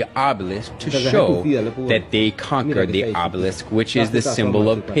top of the obelisk to show that they conquered the obelisk, which is the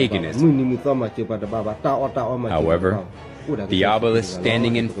symbol of paganism. However, the obelisk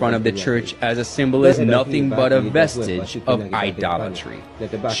standing in front of the church as a symbol is nothing but a vestige of idolatry,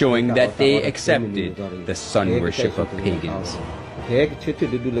 showing that they accepted the sun worship of pagans.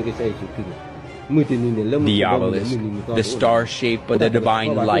 The obelisk, the star shape of the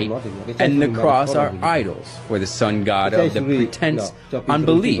divine light, and the cross are idols for the sun god of the pretense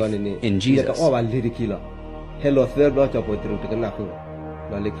unbelief in Jesus. The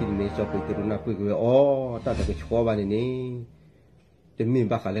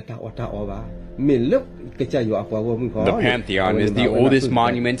Pantheon is the oldest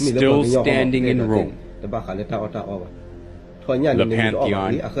monument still standing in Rome. The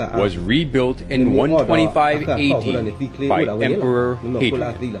Pantheon was rebuilt in 125 AD by Emperor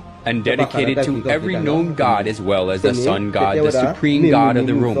Hadrian and dedicated to every known god as well as the sun god, the supreme god of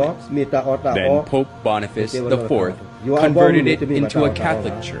the Romans. Then Pope Boniface IV converted it into a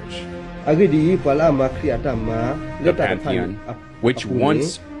Catholic church. The Pantheon, which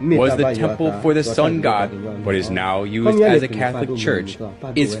once was the temple for the sun god but is now used as a Catholic church,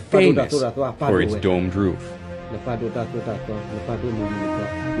 is famous for its domed roof.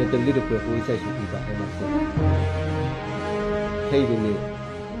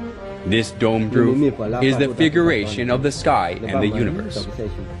 This domed roof is the figuration of the sky and the universe.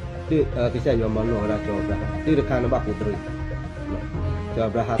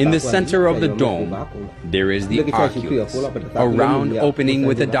 In the center of the dome, there is the oculus, a round opening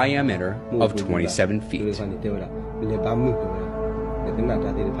with a diameter of 27 feet.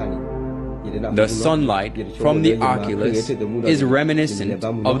 The sunlight from the oculus is reminiscent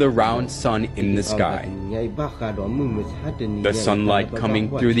of the round sun in the sky. The sunlight coming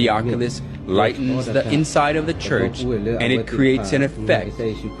through the oculus lightens the inside of the church, and it creates an effect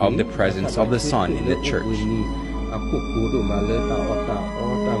of the presence of the sun in the church.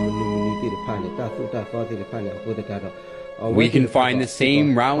 We can find the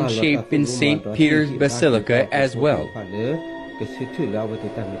same round shape in St. Peter's Basilica as well.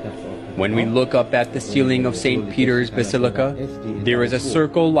 When we look up at the ceiling of St. Peter's Basilica, there is a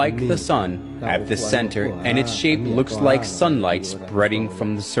circle like the sun at the center, and its shape looks like sunlight spreading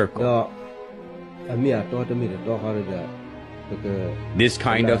from the circle. This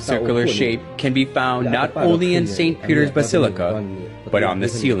kind of circular shape can be found not only in St. Peter's Basilica, but on the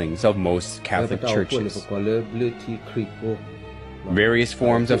ceilings of most Catholic churches. Various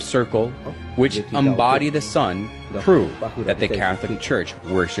forms of circle, which embody the sun, prove that the Catholic Church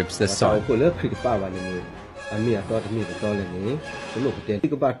worships the sun.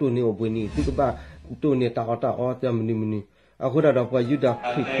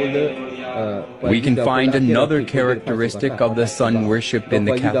 We can find another characteristic of the sun worship in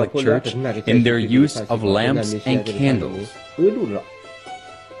the Catholic Church in their use of lamps and candles.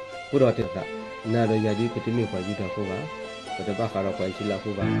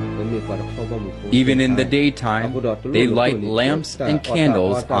 Even in the daytime, they light lamps and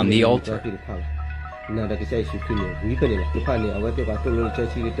candles on the altar.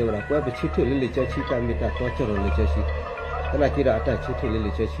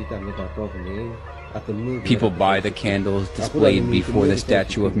 People buy the candles displayed before the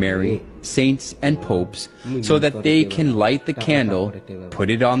statue of Mary, saints, and popes so that they can light the candle, put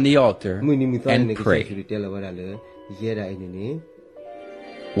it on the altar, and pray.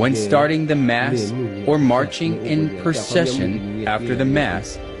 When starting the Mass or marching in procession after the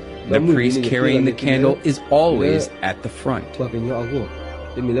Mass, the priest carrying the candle is always at the front.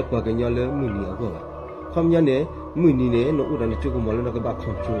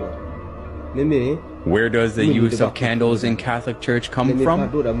 Where does the use of candles in Catholic Church come from?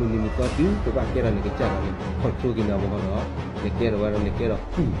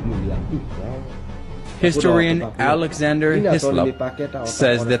 Historian Alexander Hislop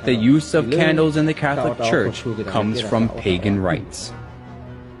says that the use of candles in the Catholic Church comes from pagan rites.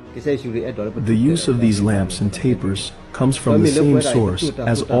 The use of these lamps and tapers comes from the same source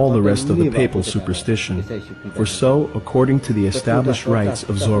as all the rest of the papal superstition. For so, according to the established rites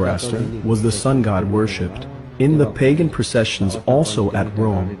of Zoroaster, was the sun god worshipped. In the pagan processions also at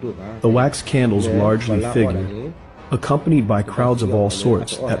Rome, the wax candles largely figure accompanied by crowds of all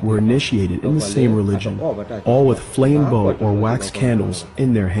sorts that were initiated in the same religion, all with flame bow or wax candles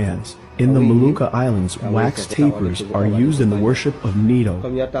in their hands. In the Molucca Islands, wax tapers are used in the worship of Nido,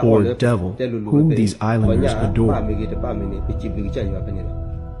 or devil, whom these islanders adore.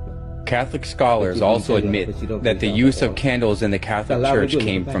 Catholic scholars also admit that the use of candles in the Catholic Church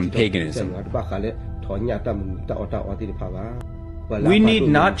came from paganism. We need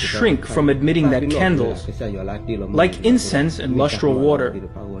not shrink from admitting that candles, like incense and lustral water,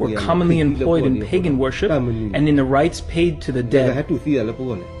 were commonly employed in pagan worship and in the rites paid to the dead.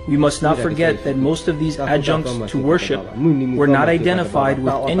 We must not forget that most of these adjuncts to worship were not identified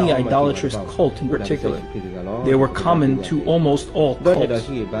with any idolatrous cult in particular. They were common to almost all cults.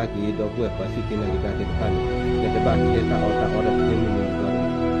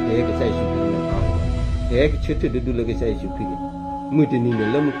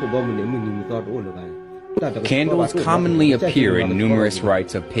 Candles commonly appear in numerous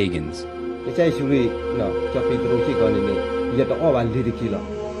rites of pagans.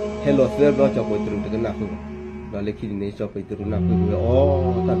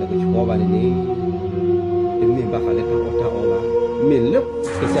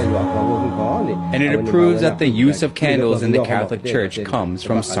 And it proves that the use of candles in the Catholic Church comes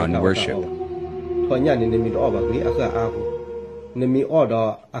from sun worship. The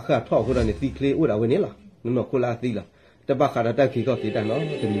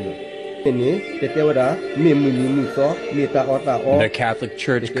Catholic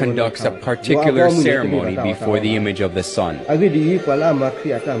Church conducts a particular ceremony before the image of the sun.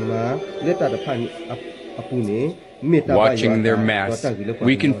 Watching their Mass,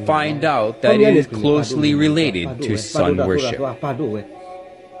 we can find out that it is closely related to sun worship.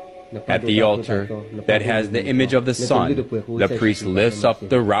 At the altar that has the image of the sun, the priest lifts up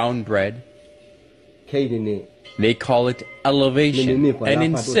the round bread. They call it elevation and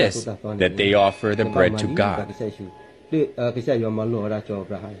insist that they offer the bread to God.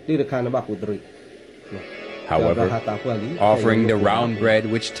 However, offering the round bread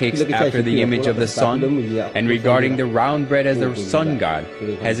which takes after the image of the sun, and regarding the round bread as the sun god,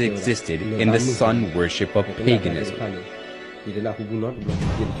 has existed in the sun worship of paganism. The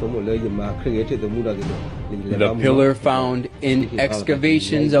pillar found in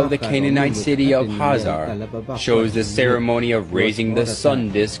excavations of the Canaanite city of Hazar shows the ceremony of raising the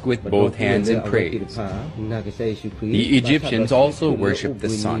sun disk with both hands in praise. The Egyptians also worshipped the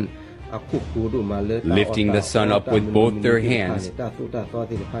sun, lifting the sun up with both their hands.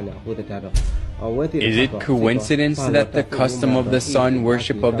 Is it coincidence that the custom of the sun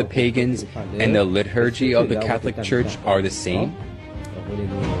worship of the pagans and the liturgy of the Catholic Church are the same?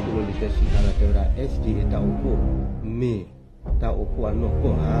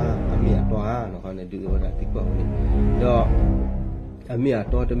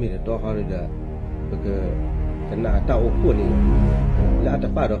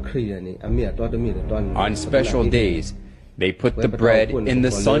 On special days, they put the bread in the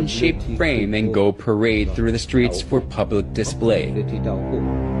sun-shaped frame and go parade through the streets for public display.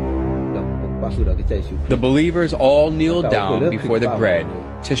 The believers all kneel down before the bread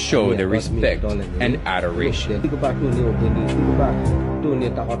to show their respect and adoration.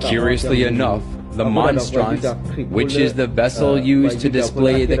 Curiously enough, the monstrance, which is the vessel used to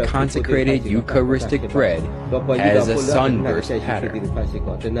display the consecrated Eucharistic bread, has a sunburst pattern.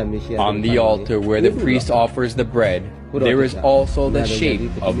 On the altar where the priest offers the bread, there is also the shape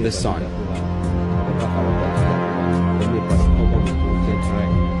of the sun.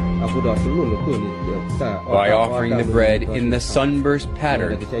 By offering the bread in the sunburst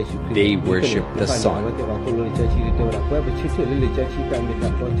pattern, they worship the sun.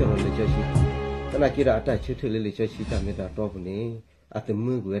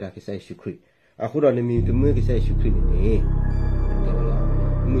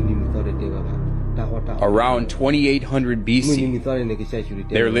 Around 2800 BC,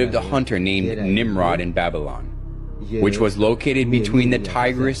 there lived a hunter named Nimrod in Babylon, which was located between the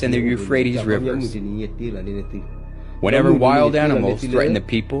Tigris and the Euphrates rivers. Whenever wild animals threatened the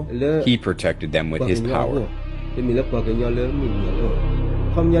people, he protected them with his power.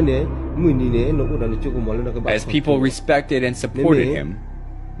 As people respected and supported him,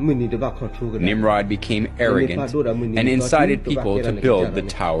 Nimrod became arrogant and incited people to build the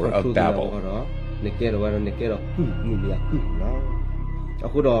Tower of Babel.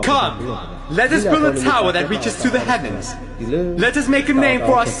 Come, let us build a tower that reaches to the heavens. Let us make a name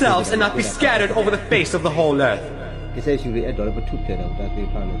for ourselves and not be scattered over the face of the whole earth.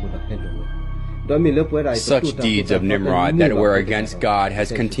 Such deeds of Nimrod that were against God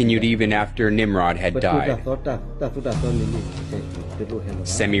has continued even after Nimrod had died.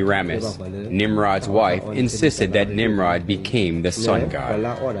 Semiramis, Nimrod's wife, insisted that Nimrod became the sun god.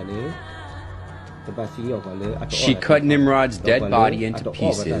 She cut Nimrod's dead body into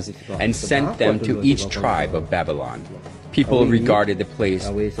pieces and sent them to each tribe of Babylon. People regarded the place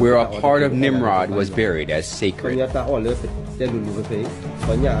where a part of Nimrod was buried as sacred.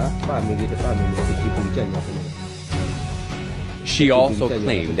 She also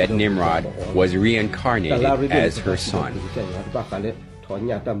claimed that Nimrod was reincarnated as her son.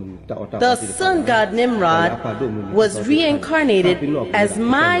 The sun god Nimrod was reincarnated as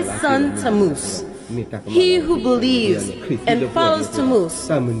my son Tammuz. He who believes and follows Tammuz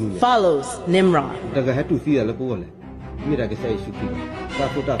follows Nimrod.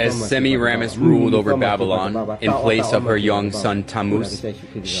 As Semiramis ruled over Babylon in place of her young son Tammuz,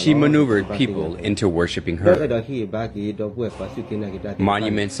 she maneuvered people into worshipping her.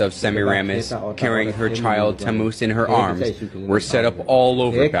 Monuments of Semiramis carrying her child Tammuz in her arms were set up all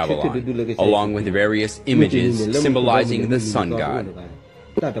over Babylon, along with various images symbolizing the sun god.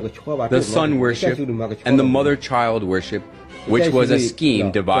 The sun worship and the mother-child worship, which was a scheme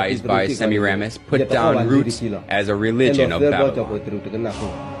devised by Semiramis, put down roots as a religion of Babylon.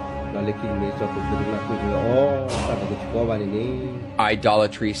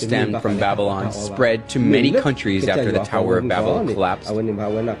 Idolatry stemmed from Babylon, spread to many countries after the Tower of Babel collapsed.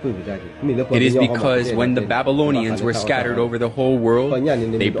 It is because when the Babylonians were scattered over the whole world,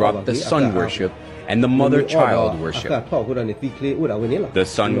 they brought the sun worship and the mother-child worship. The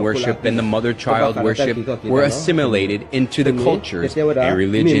sun worship and the mother-child worship were assimilated into the cultures and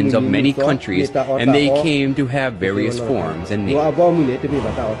religions of many countries, and they came to have various forms and names.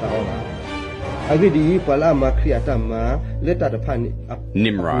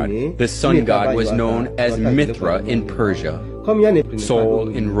 Nimrod, the sun god, was known as Mithra in Persia, Sol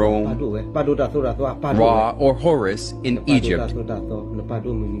in Rome, Ra or Horus in Egypt,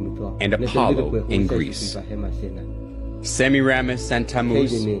 and Apollo in Greece. Semiramis and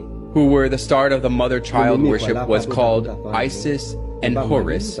Tammuz, who were the start of the mother-child worship, was called Isis and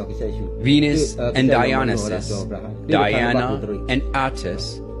Horus, Venus and Dionysus, Diana and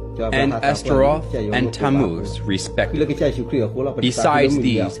Attis, and Astaroth and Tammuz, respectively. Besides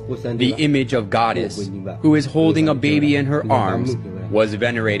these, the image of goddess, who is holding a baby in her arms, was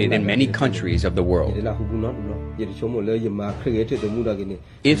venerated in many countries of the world.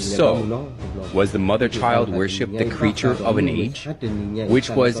 If so, was the mother-child worship the creature of an age, which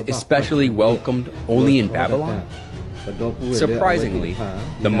was especially welcomed only in Babylon? Surprisingly,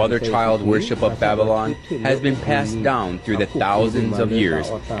 the mother-child worship of Babylon has been passed down through the thousands of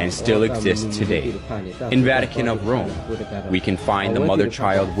years and still exists today. In Vatican of Rome, we can find the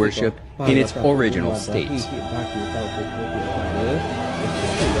mother-child worship in its original state.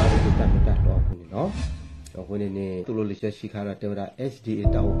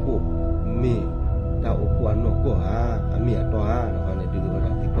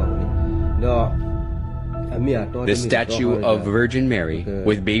 The statue of Virgin Mary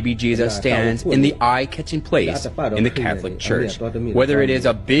with baby Jesus stands in the eye-catching place in the Catholic Church, whether it is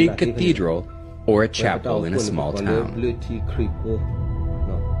a big cathedral or a chapel in a small town.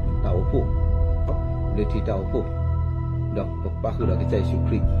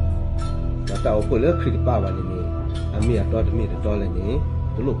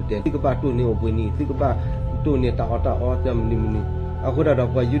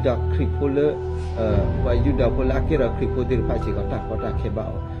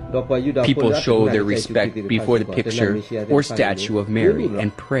 People show their respect before the picture or statue of Mary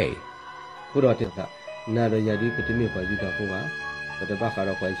and pray.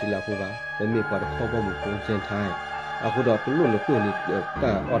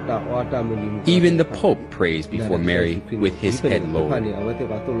 Even the Pope prays before Mary with his head lowered.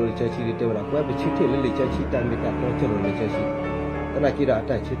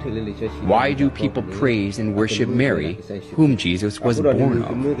 Why do people praise and worship Mary, whom Jesus was born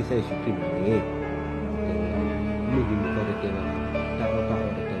of?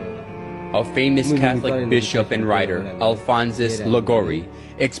 A famous Catholic bishop and writer, Alphonsus Liguori,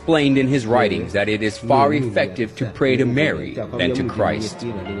 explained in his writings that it is far effective to pray to Mary than to Christ.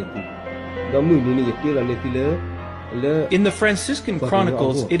 In the Franciscan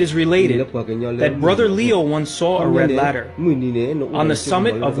Chronicles, it is related that Brother Leo once saw a red ladder, on the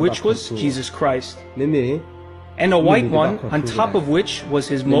summit of which was Jesus Christ, and a white one on top of which was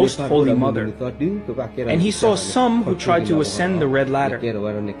his most holy mother. And he saw some who tried to ascend the red ladder,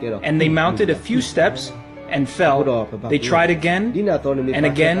 and they mounted a few steps and fell. They tried again and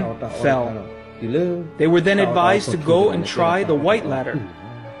again, fell. They were then advised to go and try the white ladder,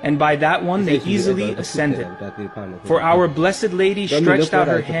 and by that one they easily ascended. For our Blessed Lady stretched out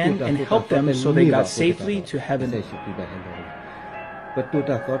her hand and helped them, so they got safely to heaven.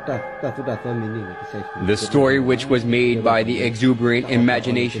 The story which was made by the exuberant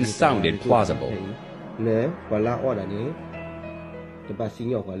imagination sounded plausible.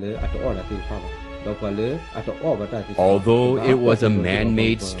 Although it was a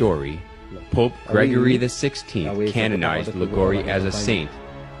man-made story, Pope Gregory XVI canonized Liguori as a saint,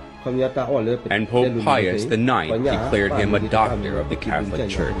 and Pope Pius IX declared him a doctor of the Catholic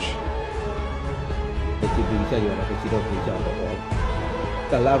Church.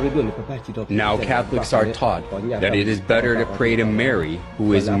 Now Catholics are taught that it is better to pray to Mary,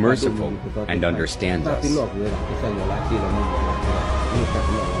 who is merciful and understands us.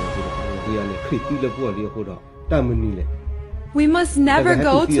 We must never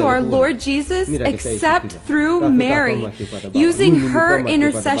go to our Lord Jesus except through Mary, using her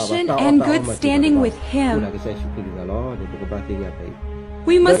intercession and good standing with Him.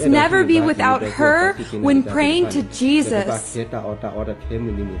 We must never be without her when praying to Jesus.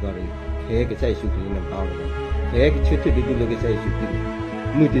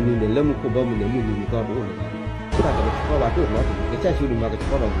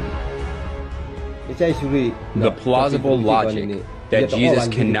 The plausible logic that Jesus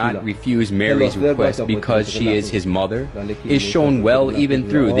cannot refuse Mary's request because she is his mother is shown well even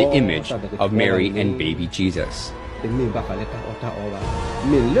through the image of Mary and baby Jesus. In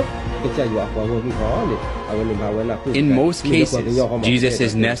most cases, Jesus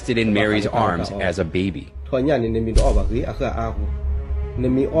is nested in Mary's arms as a baby.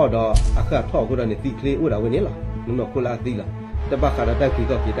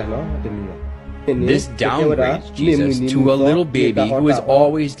 This downgrades Jesus to a little baby who is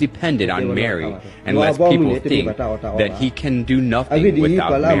always dependent on Mary and lets people think that he can do nothing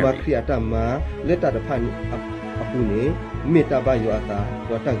without Mary.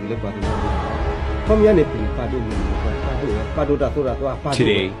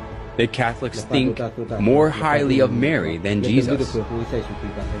 Today, the Catholics think more highly of Mary than Jesus.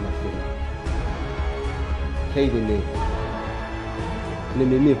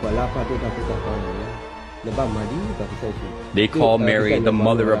 They call Mary the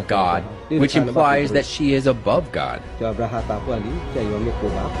Mother of God, which implies that she is above God.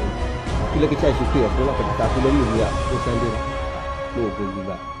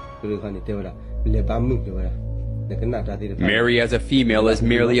 Mary as a female is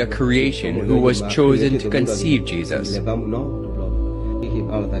merely a creation who was chosen to conceive Jesus.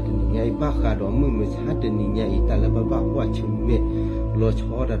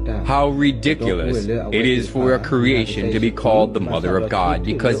 How ridiculous it is for a creation to be called the Mother of God,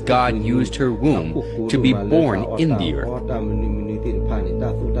 because God used her womb to be born in the earth.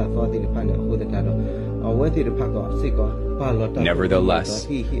 Nevertheless,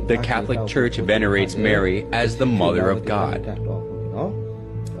 the Catholic Church venerates Mary as the Mother of God.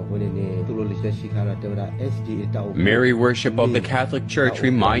 Mary worship of the Catholic Church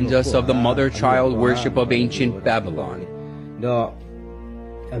reminds us of the mother-child worship of ancient Babylon.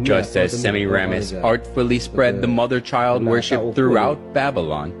 Just as Semiramis artfully spread the mother-child worship throughout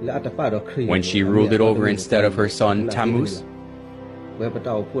Babylon when she ruled it over instead of her son Tammuz,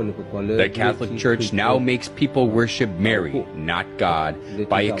 the Catholic Church now makes people worship Mary, not God,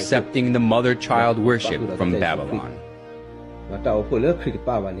 by accepting the mother-child worship from Babylon.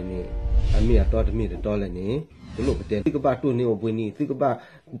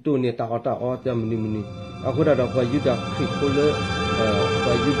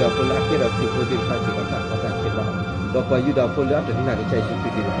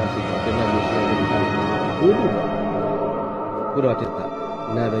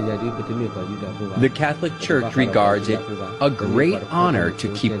 The Catholic Church regards it a great honor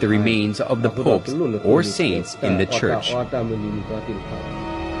to keep the remains of the popes or saints in the church.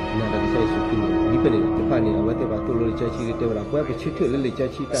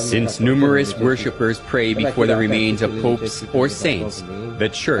 Since numerous worshippers pray before the remains of popes or saints, the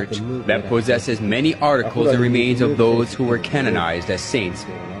church, that possesses many articles and remains of those who were canonized as saints,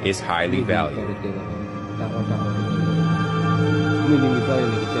 is highly valued.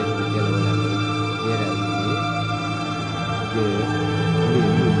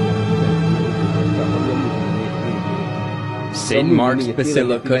 St. Mark's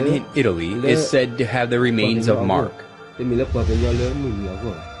Basilica in Italy is said to have the remains of Mark.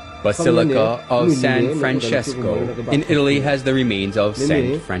 Basilica of San Francesco in Italy has the remains of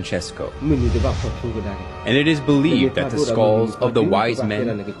Saint Francesco. And it is believed that the skulls of the wise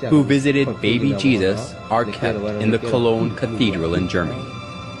men who visited baby Jesus are kept in the Cologne Cathedral in Germany.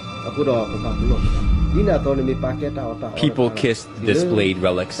 People kiss the displayed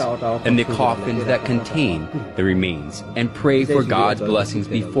relics and the coffins that contain the remains and pray for God's blessings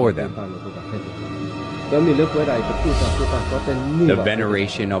before them. The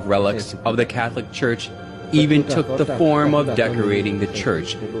veneration of relics of the Catholic Church even took the form of decorating the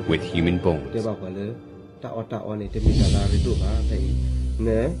church with human bones.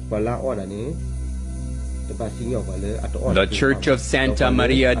 The Church of Santa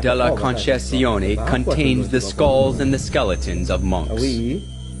Maria della Concesione contains the skulls and the skeletons of monks.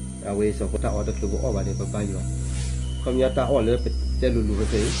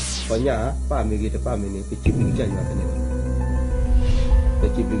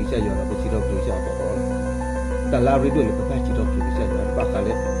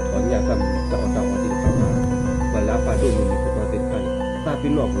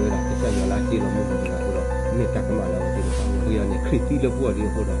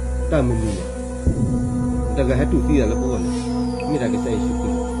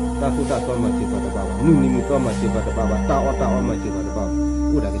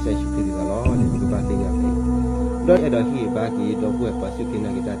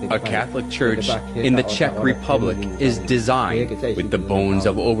 A Catholic church in the Czech Republic is designed with the bones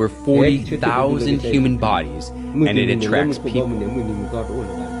of over 40,000 human bodies, and it attracts people.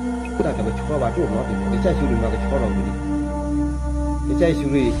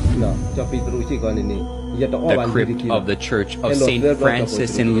 The crypt of the Church of St.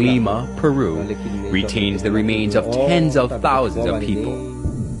 Francis in Lima, Peru, retains the remains of tens of thousands of people.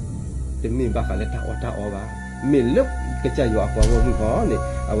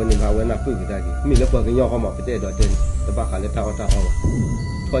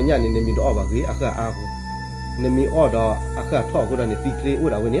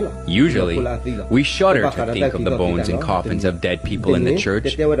 Usually, we shudder to think of the bones and coffins of dead people in the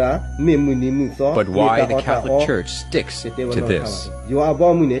church, but why the Catholic Church sticks to this? You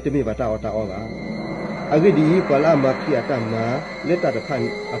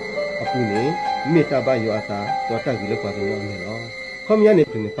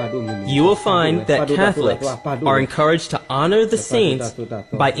will find that Catholics are encouraged to honor the saints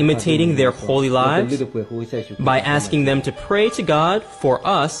by imitating their holy lives, by asking them to pray to God for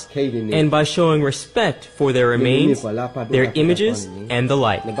us, and by showing respect for their remains, their images, and the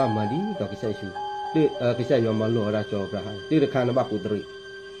like.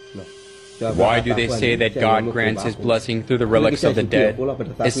 Why do they say that God grants His blessing through the relics of the dead,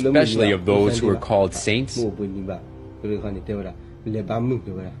 especially of those who are called saints?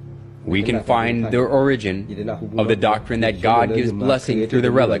 We can find the origin of the doctrine that God gives blessing through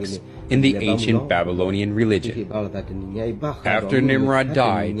the relics in the ancient Babylonian religion. After Nimrod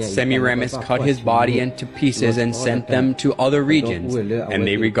died, Semiramis cut his body into pieces and sent them to other regions, and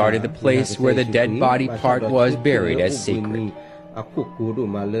they regarded the place where the dead body part was buried as sacred.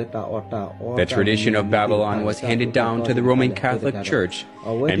 The tradition of Babylon was handed down to the Roman Catholic Church,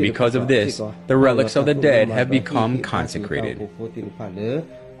 and because of this, the relics of the dead have become consecrated.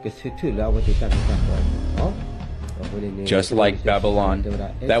 Just like Babylon,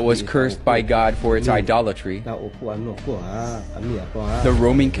 that was cursed by God for its idolatry, the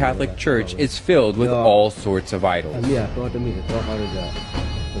Roman Catholic Church is filled with all sorts of idols.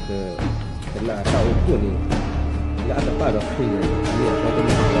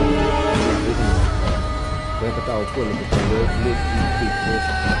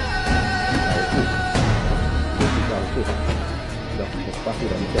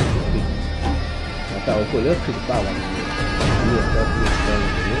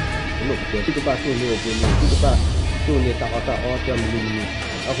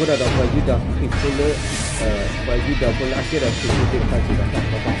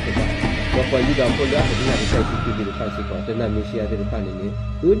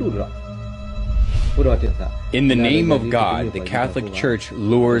 In the name of God, the Catholic Church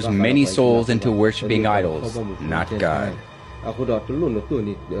lures many souls into worshiping idols, not God.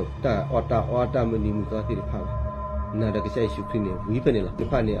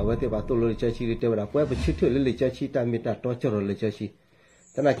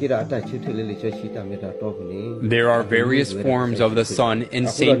 There are various forms of the sun in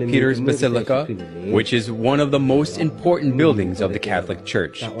St. Peter's Basilica, which is one of the most important buildings of the Catholic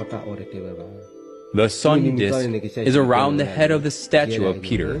Church. The sun disk is around the head of the statue of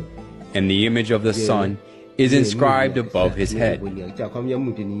Peter, and the image of the sun is inscribed above his head,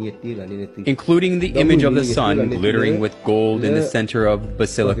 including the image of the sun glittering with gold in the center of the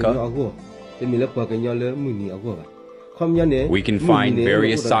basilica. We can find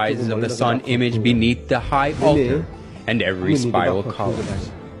various sizes of the sun image beneath the high altar and every spiral column.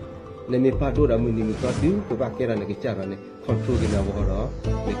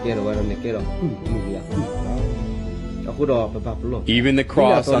 Even the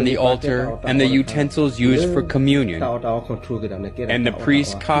cross on the altar and the utensils used for communion and the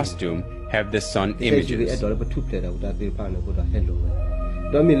priest's costume have the sun images.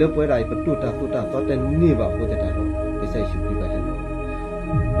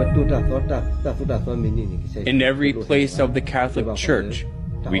 In every place of the Catholic Church,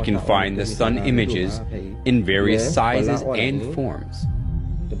 we can find the sun images in various sizes and forms.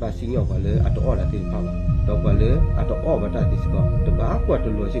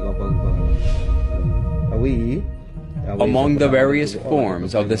 Among the various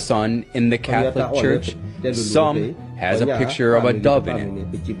forms of the sun in the Catholic Church, some has a picture of a dove in it.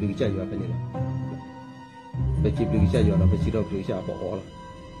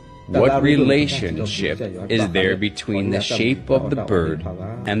 What relationship is there between the shape of the bird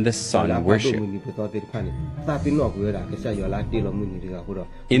and the sun worship?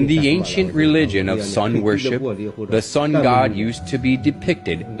 In the ancient religion of sun worship, the sun god used to be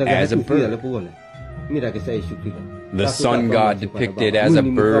depicted as a bird. The sun god depicted as a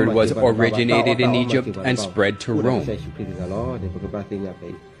bird was originated in Egypt and spread to Rome.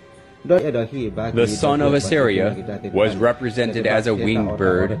 The son of Assyria was represented as a winged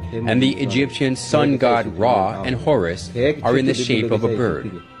bird, and the Egyptian sun god Ra and Horus are in the shape of a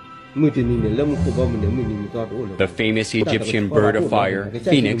bird. The famous Egyptian bird of fire,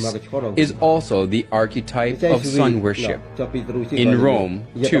 Phoenix, is also the archetype of sun worship. In Rome,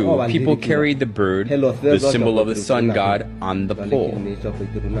 too, people carried the bird, the symbol of the sun god, on the pole.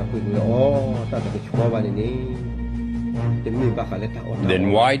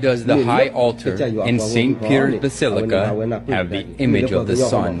 Then why does the high altar in St. Peter's Basilica have the image of the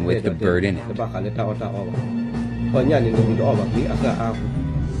sun with the bird in it?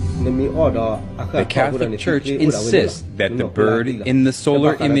 The Catholic Church insists that the bird in the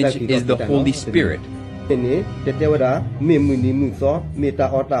solar image is the Holy Spirit.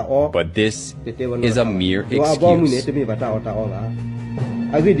 But this is a mere excuse.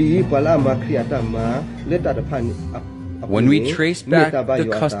 When we trace back the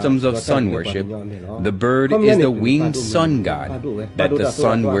customs of sun worship, the bird is the winged sun god that the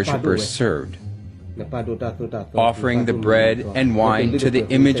sun worshippers served. Offering the bread and wine to the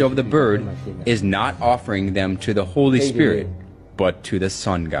image of the bird is not offering them to the Holy Spirit, but to the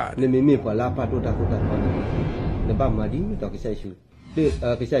sun god.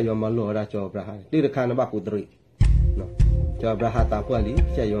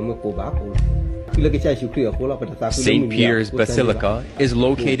 St. Peter's Basilica is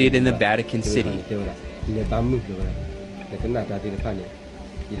located in the Vatican City.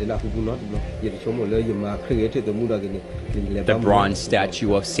 The bronze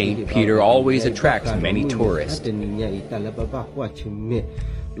statue of St. Peter always attracts many tourists.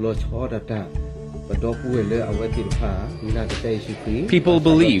 People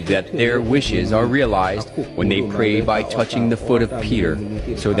believe that their wishes are realized when they pray by touching the foot of Peter,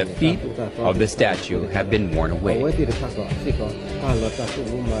 so the feet of the statue have been worn away.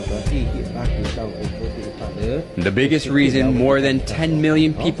 The biggest reason more than 10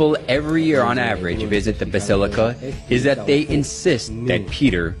 million people every year on average visit the Basilica is that they insist that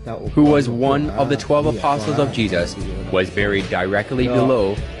Peter, who was one of the 12 apostles of Jesus, was buried directly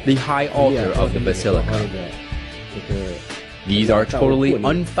below the high altar of the Basilica. These are totally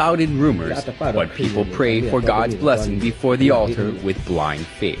unfounded rumors, but people pray for God's blessing before the altar with blind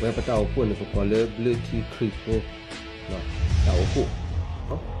faith.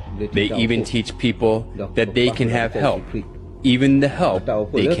 They even teach people that they can have help, even the help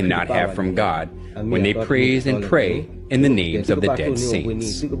they cannot have from God, when they praise and pray in the names of the dead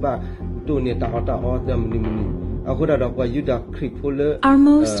saints. Our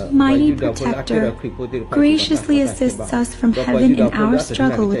most mighty protector graciously assists us from heaven in our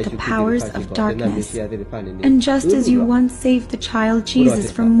struggle with the powers of darkness. And just as you once saved the child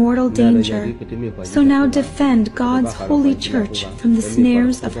Jesus from mortal danger, so now defend God's holy church from the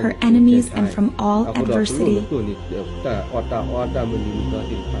snares of her enemies and from all adversity.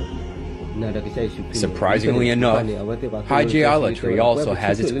 Surprisingly enough, hygielatry also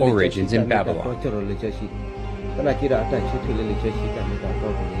has its origins in Babylon.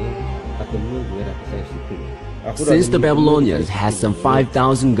 Since the Babylonians had some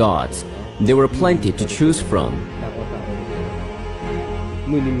 5,000 gods, There were plenty to choose from.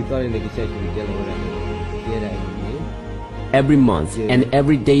 Every month and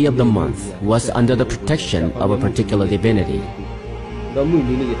every day of the month was under the protection of a particular divinity.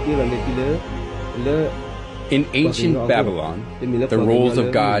 In ancient Babylon, the roles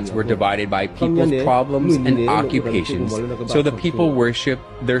of gods were divided by people's problems and occupations, so the people worshiped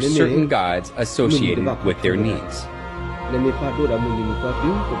their certain gods associated with their needs.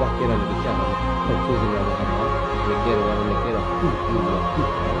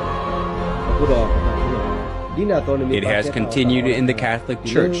 It has continued in the Catholic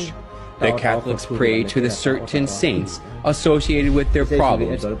Church. The Catholics pray to the certain saints associated with their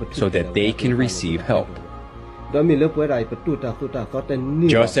problems so that they can receive help.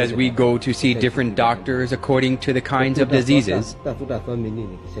 Just as we go to see different doctors according to the kinds of diseases,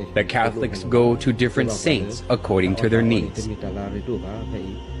 the Catholics go to different saints according to their needs.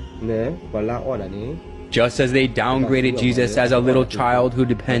 Just as they downgraded Jesus as a little child who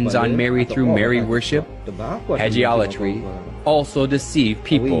depends on Mary through Mary worship, hagiolatry also deceived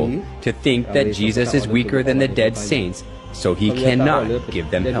people to think that Jesus is weaker than the dead saints, so he cannot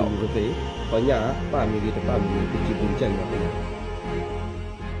give them help.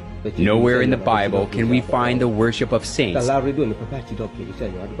 Nowhere in the Bible can we find the worship of saints.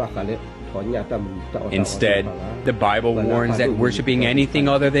 Instead, the Bible warns that worshiping anything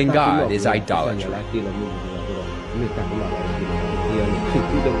other than God is idolatry.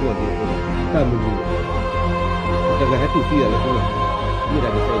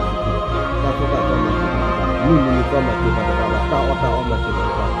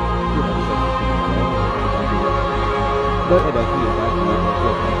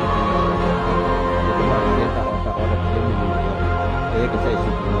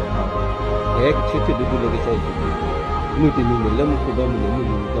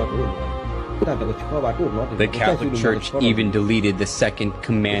 The Catholic Church even deleted the second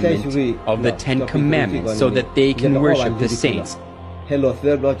commandment of the Ten Commandments so that they can worship the saints.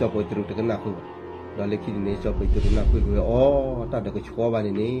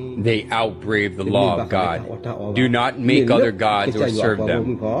 They outbrave the law of God, do not make other gods or serve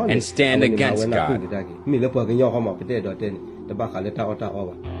them, and stand against God.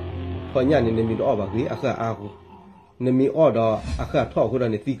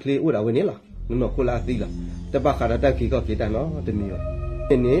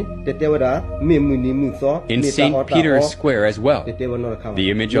 In St. Peter's Square as well, the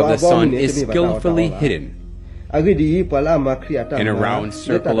image of the sun is skillfully hidden. In a round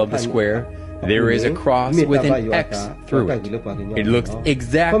circle of the square, there is a cross with an X through it. It looks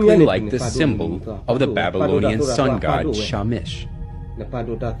exactly like the symbol of the Babylonian sun god Shamash. The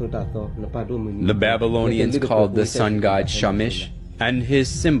Babylonians called the sun god Shamash, and his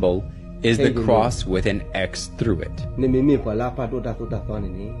symbol is the cross with an X through it.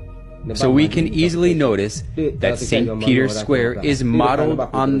 So we can easily notice that St. Peter's Square is modeled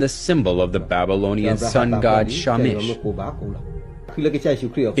on the symbol of the Babylonian sun god Shamash.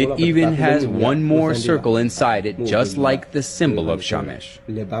 It even has one more circle inside it, just like the symbol of Shamash.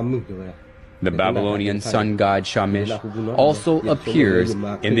 The Babylonian sun god Shamash also appears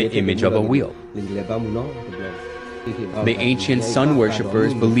in the image of a wheel. The ancient sun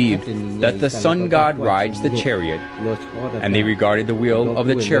worshippers believed that the sun god rides the chariot, and they regarded the wheel of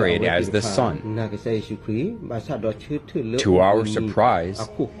the chariot as the sun. To our surprise,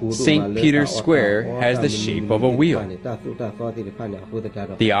 St. Peter's Square has the shape of a wheel.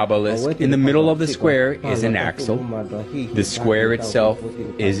 The obelisk in the middle of the square is an axle. The square itself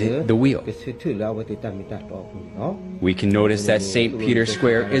is the wheel. We can notice that St. Peter's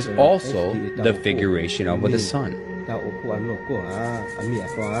Square is also the figuration of the sun.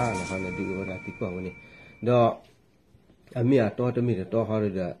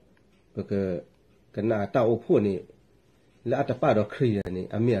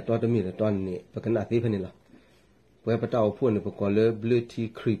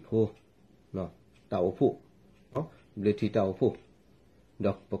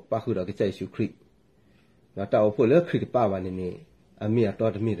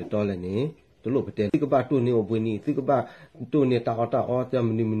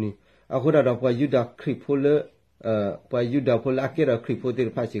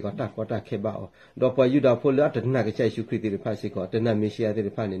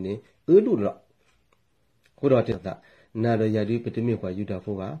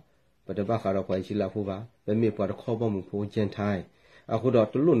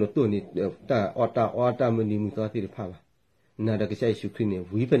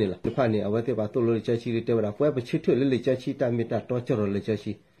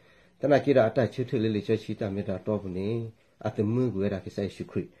 tana kira ata chutu lili chita meta top ni at the mu gwera ke sai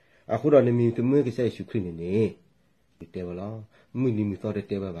shukri a khura ni mi te mu ke sai shukri ni te bala mu ni mi so de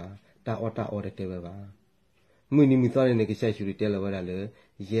te ba ta o de te ba mu ni mi so ne ke sai shukri te la wala le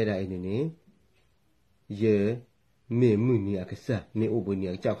ye da ni ye me mu ni a ke sa ni o bo ni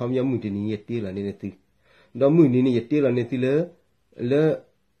a cha kham ya mu ti ni ye te la ni ti do mu ni ye te la ni ti le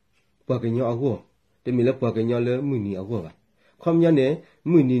pa ke nyo a go te mi le pa ke nyo le mu ni a go ba kham ya ne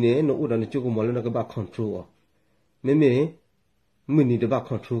mu ni ne no o da ni chu ko mo le no ke ba control me mu ni de ba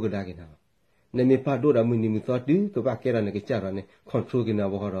control ke da ke na ne me pa do da mu ni mi so tu ke ba ke ra ne ke cha ra ne control ke na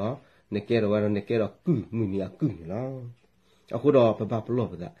bo ro ne ke ro wa ne ke ro ku mu ni a ku ni la a ko do pa ba plo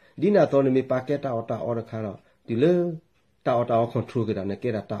ba da di na to ne me pa ke ta o ra kha ro ti le ta o control ke da ne ke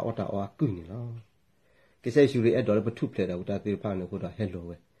ra ta o ku ni la ke sai shu ri e do le pa thu phle da u ta ti pha ne ko do hello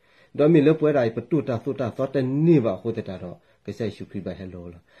we do mi le pwe da pa tu ta so te ni ba ho te ta ro ke sai shu pri ba hello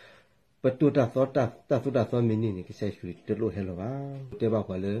la but to ta so mini ni ke sai shuri te lo hello ba te ba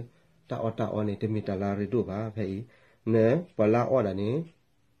kwa le ta o ni te mi ta la ri do ba phai ne pa la o da ni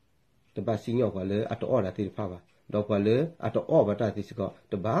te ba si nyo kwa le a to o da ti pha ba do kwa le a to o ba ta ti si ko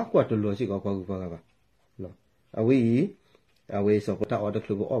te ba kwa to lo si ko kwa ku ba ba no a we so ko ta o da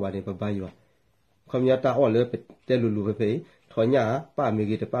klu o ba ni ba ba yo khom ya ta o le te lu ba phai tho nya pa mi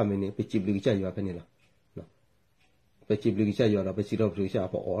ki te pa mi ni pe chi blu ki cha yo ba ni la no pe chi blu ki cha yo da pe si do blu cha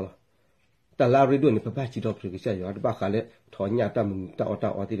pa o la ta la ri do ni pa chi do pru ke cha yo ta ba kha le tho nya ta mu ta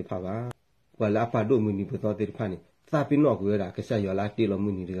o ti de pha ba kwa la pa do mu ni bu to ti de pha ni sa pi no ku ra ke cha yo la ti lo mu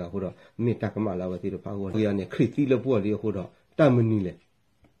ni de ga ho do mi ta ka ma la wa ti de pha ho ya ne khri ti le po le ho do ta mu ni le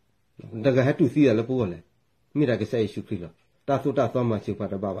da ga ha tu si ya le po le mi ra ke sa yesu khri lo ta so ma chi pa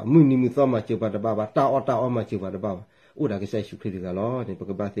da ba mu ni mu so ma chi pa da ba ta o ma chi pa da ba o da ke sa yesu khri de ga lo ni pa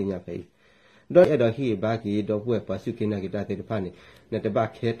ka ba ti nya phe do e do hi ba ki do pu pa su ki na ki ta ti de pha ni ne te ba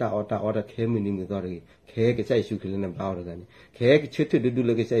khe ta o da khe mu ni mu so de khe ke sa yesu khri le na ba o da ni khe ke chhe thu du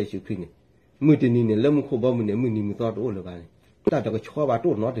le ke sa yesu khri ni mu ti ni ne le mu kho ba mu ne mu ni mu so do le ba ni ta da ko chho ba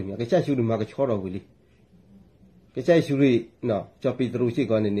to no de mi ke sa yesu ni ma ke chho do wi li ke sa yesu ri no cho pi tru chi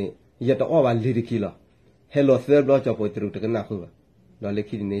ko ni ya to o ba li de ki lo hello sel do cho po tru te na khu ba do le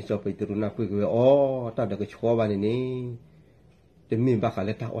ki ni cho pi tru na khu ko o ta da ko chho ba ni te mi ba kha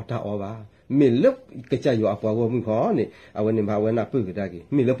le ta o ba mi le ke cha yo a po wo mu kho ni a we ni ba we na pu ke da ki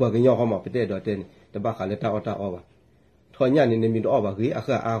mi le po ke nyo kho ma pe te do te ni te ba kha le ta o ba tho nya ni mi do o ba ki a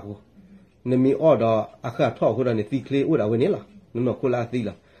kha a ko ni mi o do a kha tho ko da ni ti kle u da we ni la no ko la ti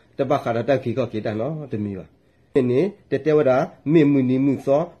la te ba kha da ta ki ko ki da no te mi ba ni te te wa da mi mu ni mu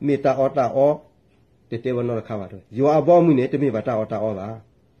so mi ta o te te wa no kha ba do yo a bo mu ni te mi ba ta o ba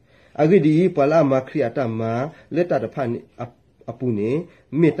a ki di pa la ma khri ata ma le ta da pha ni a pu ni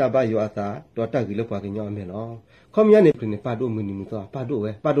mi ta ba yo ata do ta ki le pa ki nyo me lo khom ya ni ni pa do mu ni mu so pa do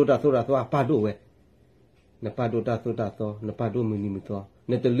we pa do ta so pa do we na pa do ta so na pa do mu ni mu so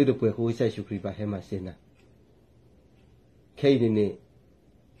ne te lu de pwe ko sai shu kri ba he ma se na kei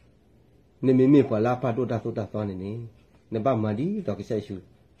ni mi pa la pa do ta so ni ne ba ma di do ki sai shu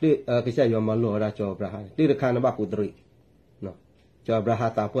te ki sai yo ma lo ra cho bra ha te de kha na ba ku tri no cho bra ha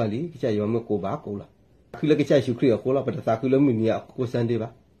ta pwa li ki sai yo mo ko ba ko laคือเลยก็ใช้ชุครีอ่ะโคละปัตตาคือเลยมึงเนี่ยโคซันดีป่ะ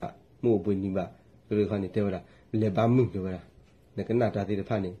มูบุญนี่ป่ะคือเขาเนี่ยเทวดาเลบามึงเทวดาเนี่ยก็น่าตาตีเด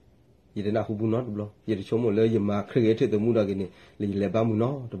พันนี่ยีเดน่าหูบุญนอตบล็อยีเดชมเลยยีมาครีเอทตัวมูดากินี่เลยเลบามึงนอ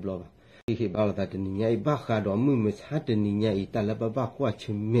ตบล็อป่ะที่เขาบอกว่าแต่นี่ไงบ้าขาดอมึงไม่ชัดนี่ไงแต่ละบ้าขวา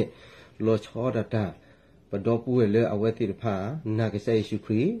ชิมเมรอชอดตาปดอปูเลยเอาไว้ตีเดพันน่าก็ใช้ชุค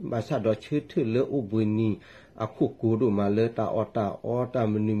รีมาชัดดอชื่อถือเลยอุบุญนี่a khu ku do ma le ta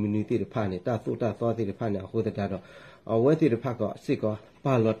mini ti de pha ni ta su ta so ti de pha ni a khu ta do a we ti de pha ko si ko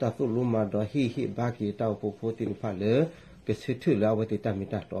pa lo ta su lu ma do hi ba ki ta po ti de pha le ke si thu la we ti ta mi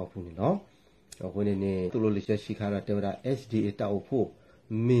ta to pu ni no a khu ni tu lo li shi kha ra te da SDA ta o pho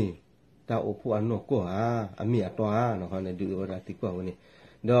mi ta o pho a no ko a mi a to a no ha ne du da ti ko ni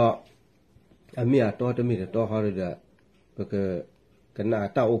do a mi a to te mi de to ha re da ke na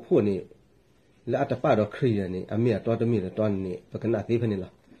ta o pho niและอัตป้าดอกครีนี่อามีตอตมีตอนนี้ปกนาตีพนี่ล่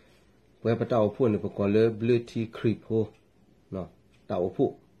ะเว้ปตาพูนี่ปกเลยบลูทีครีโพเนาะตาโอพู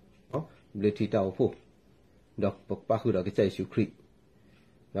เนาะบลูทีตาโอพูดอกปกป้าคือดอกใจชูครี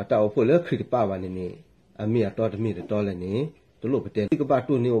แล้วตาโอพูเลยครีป้าวันนี้อามีตอตมีตอนเลยนี่ตัวลูกประเทศที่กบ้า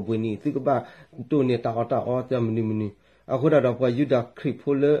ตัวนี้โอบุนี่ที่กบ้าตัวนี้ตาอ๋อจะมันเอาคนเราพอยุดครีโพ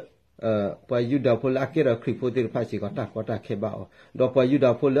เลยพอยุดาพลอาเกราคริโพติรภาสิกตาเคบาดอพอยุดา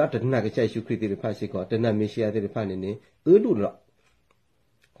พลอัตนาเกใจสุคริติรภาสิกตนาเมเชียติรภานี่ดูละ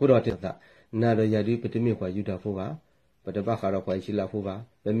คุรอติตานาดยาดิปติมีพอยุดาโฟบาปตบาคารพอชิลาโฟบา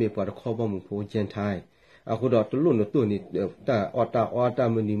เปมีพอขอบมุโฟเจนไทย အခုတော့တလို့တော့နေတာအော်တာ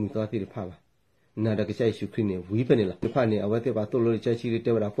မနီမူသောတိဖာပါနာဒကဆိုင်ရှုခရင်းနေဝီးပနေလားဖာနေအဝဲတဲ့ပါတို့လို့ချက်ချီ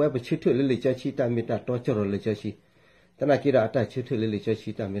တဲ့ပါကွဲပချစ်ထွလေချက်ချီတာမေတာတော့ချော်လေချက်ချီတနာကိရာအတချစ်ထွလေချက်ချီ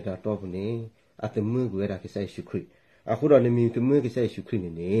တာမေတာတော့ဘူးနေအတမှုကွဲတာကဆိုင်ရှုခရအခုတော့နေမီတမှုကဆိုင်ရှုခရင်း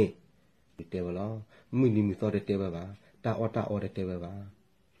နေတဲ့ပါလားမူနီမူသောတဲ့ပါတာအော်တဲ့ပါ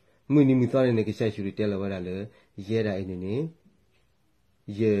မူနီမူသောတဲ့ကဆိုင်ရှုတဲ့လောလာလေရဲတာအင်းနေ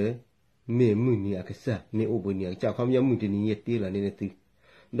ရဲမေမူနီအကစားမေအိုဘနီအကြောက်ခမရမှုတင်နေတေးလာနေတီ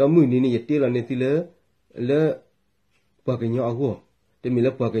တော့မှုနီနေတေးလာနေတီလေပွားကညောအကောတမီ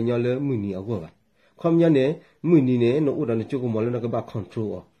လေပွားကညောလေမှုနီအကောပါခမရနေမှုနီနေနို့ဥဒနချုကမလနကဘာကွန်ထ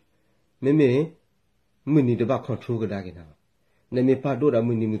ရိုးမေမှုနီတဘာကွန်ထရိုးကဒါကိနာနေမေပါဒိုရာ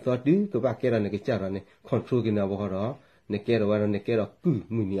မှုနီမီသောတူကဘာကဲရနေကကြရနေကွန်ထရိုးကိနာဘောတော့နေကဲရဝရနေကဲရကူ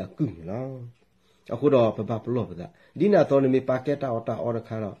မှုနီအကူနော်အခုတော့ပပပလောပဒါဒီနာတော့နေမေပါကဲတာအော်ရ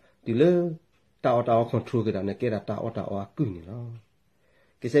ခါတော့ဒီလေတာကွန်ထရိုးကဒါနေကဲတာအော်ကူနေနော်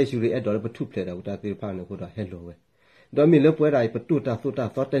ကဲဆိုင်ရှူရီအဲ့တော့ပထုဖလေတာဥတာတိဖာနေခုတော့ဟဲလိုပဲတော့မီလပွဲတာပတုတာသုတာ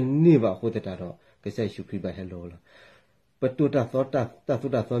သောတနေပါခုတတာတော့ကဲဆိုင်ရှူခရီပါဟဲလိုလားပတုတာသောတာသု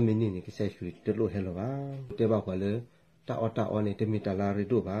တာသောမင်းနေကဲဆိုင်ရှူရီတလို့ဟဲလိုပါတဲပါခွာလေတာအော်နေတမီတလာရီ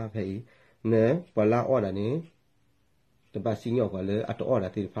တို့ပါဖဲနဲပလာအော်တာနေတပါစင်းရောက်ခွာလေအတောအော်တာ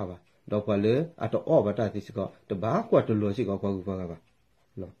တိဖာပါတော့ခွာလေအတောအော်ပါတာတိစကောတပါကွာတလို့ရှိကောခွာကူပါကပါ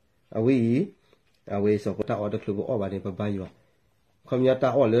နော်အဝေးစောတာအော်တကလူအော်ပါနေပပယောခမရတာ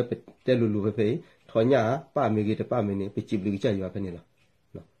အော်လေတဲလူပဲထောညာပါမေကြီးတပါမင်းနေပချိပလူကြီးချရွာဖနေလား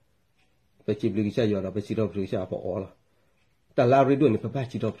နော်ပချိပလူကြီးချရွာတော့ပချိတော့ပလူကြီးချပေါ်အော်လားတလာရီတို့နေပပ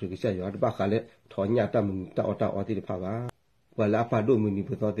ချိတော့ပလူကြီးချရွာတပါခါလေထောညာတမတာအော်တိတဖာပါဝလာပါတို့မင်းနေပ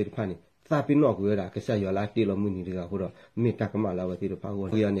တော်တိတဖာနေသာပိနော့ကိုရတာကဆက်ရွာလာတေလို့မင်းနေတကဟိုတော့မေတ္တာကမလာဝတိတဖာကို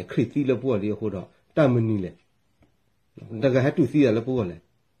ရနေခရစ်တီလပေါ်လေဟိုတော့တမနီလေတကဟတူစီရလပေါ်လေ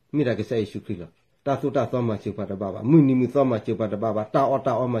မိတာကဆက်ယေရှုခရစ်လားတာသုတာသောမချေပါတပါပါမူနီမူသောမချေပါတပါပါတာ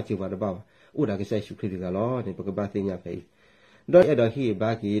အော်မချေပါတပါပါဥဒါကဆိုင်ရှုခရစ်ကလောဒီပကပါသိညာဖေတော့အဲ့တော့ဟိဘာ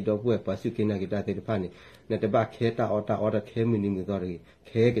ကီတော့ဘွဲပါစုကိနာကတာတဲ့ဖာနေနဲ့တပါခဲတာအော်ခဲမူနီမူသောတွေ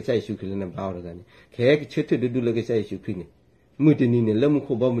ခဲကဆိုင်ရှုခရစ်နဲ့ပါတော့ကနေခဲချစ်တူလကဆိုင်ရှုခရစ်နေမူတနီနဲ့လက်မ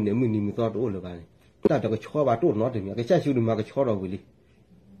ခုဘောမနေမူနီမူသောတော့လောပါနေတာတော့ချောပါတော့နော်တယ်မြကဆိုင်ရှုဒီမှာကချောတော့ဘူးလေ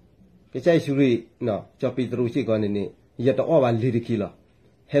ကဆိုင်ရှုရိနော်ချောပီတရူရှိကောနေနေရတော့ပါလီဒီကီလာ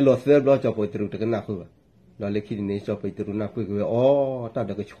ဟဲလိုဆဲဘလောချောပေါ်တရူတကနာခုပါတော့လက်ခိနေချောပီတရူနာခွေကိုအော်တာ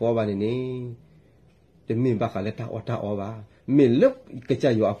တော့ကချောပါနေတမင်ဘာခလက်တာအော်ပါမင်းလက်ကကြ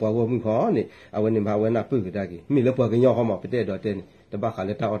ရောအပွားဝမှုခေါ်နေအဝနေဘာဝနာပုတ်ကြတာကြီးမင်းလက်ပွားကညောဟောမှာပတဲ့တော့တဲ့တဘာခလ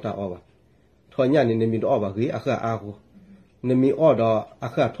က်တာအော်ပါထော်ညနေနေမီတော့ပါကြီးအခါအားကိုနမီအော်တော့အ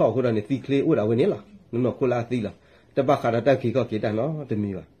ခါထော့ခုတော့နေသီကလေးဥဒါဝနေလားနော်ခုလာသီလားတဘာခရတက်ခီကောကေတာနော်တမီ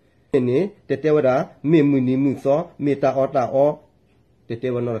ပါနေတဲဝဒါမေမူနီမူသောမေတာအော်တဲ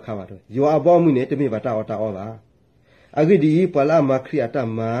ဝနော်ခါပါတော့ယောအဘောမှုနေတမီပါတာအော်ပါအဂိဒီပလာမခရီအတ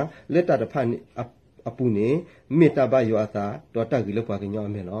မလက်တာတဖာနေအပူနေမေတ္တာဘယောသာတော်တက်ကြီးလောက်ပါကညော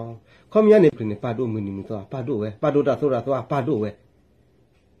အမေနော်ခေါမရနေပြနေပါတို့မင်းနီမူသောပါတို့ဝဲပါတို့တာဆိုတာသွားပါတို့ဝဲ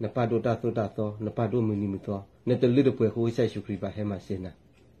နပါတို့တာဆိုတာသောနပါတို့မင်းနီမူသောနေတလူတပွဲကိုဆိုင်ရှုခရီပါဟဲမစင်နာ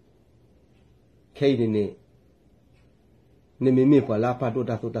ခဲနေမေပလာပါတို့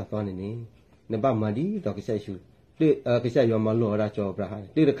တာဆိုတာသောနေပါမဒီတော့ကဆိုင်ရှုတေကဆိုင်ယောမလောရာချောဘရာ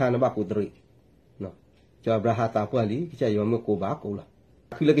တေရခါနဘကုဒရိနော်ချောဘရာတာပွာလီကဆိုင်ယောမကိုပါကိုလာ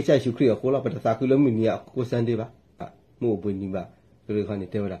คือเลยก็ใช้ชุครีอ่ะโคลาปะตาคือแล้วมึงเนี่ยโคซันเดบะหมู่บุญนี่บะคือเขาเนี่ย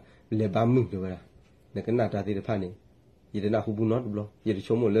เตวดาเลบามึงเตวดาเนี่ยก็หน้าตาติดพานี่ยีเดนะฮูบุนอตบลอยีเดช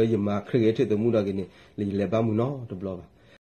มหมดเลยยีมาเครียดที่ตัวมูดากินี่เลบามึงเนาะตบลอบะ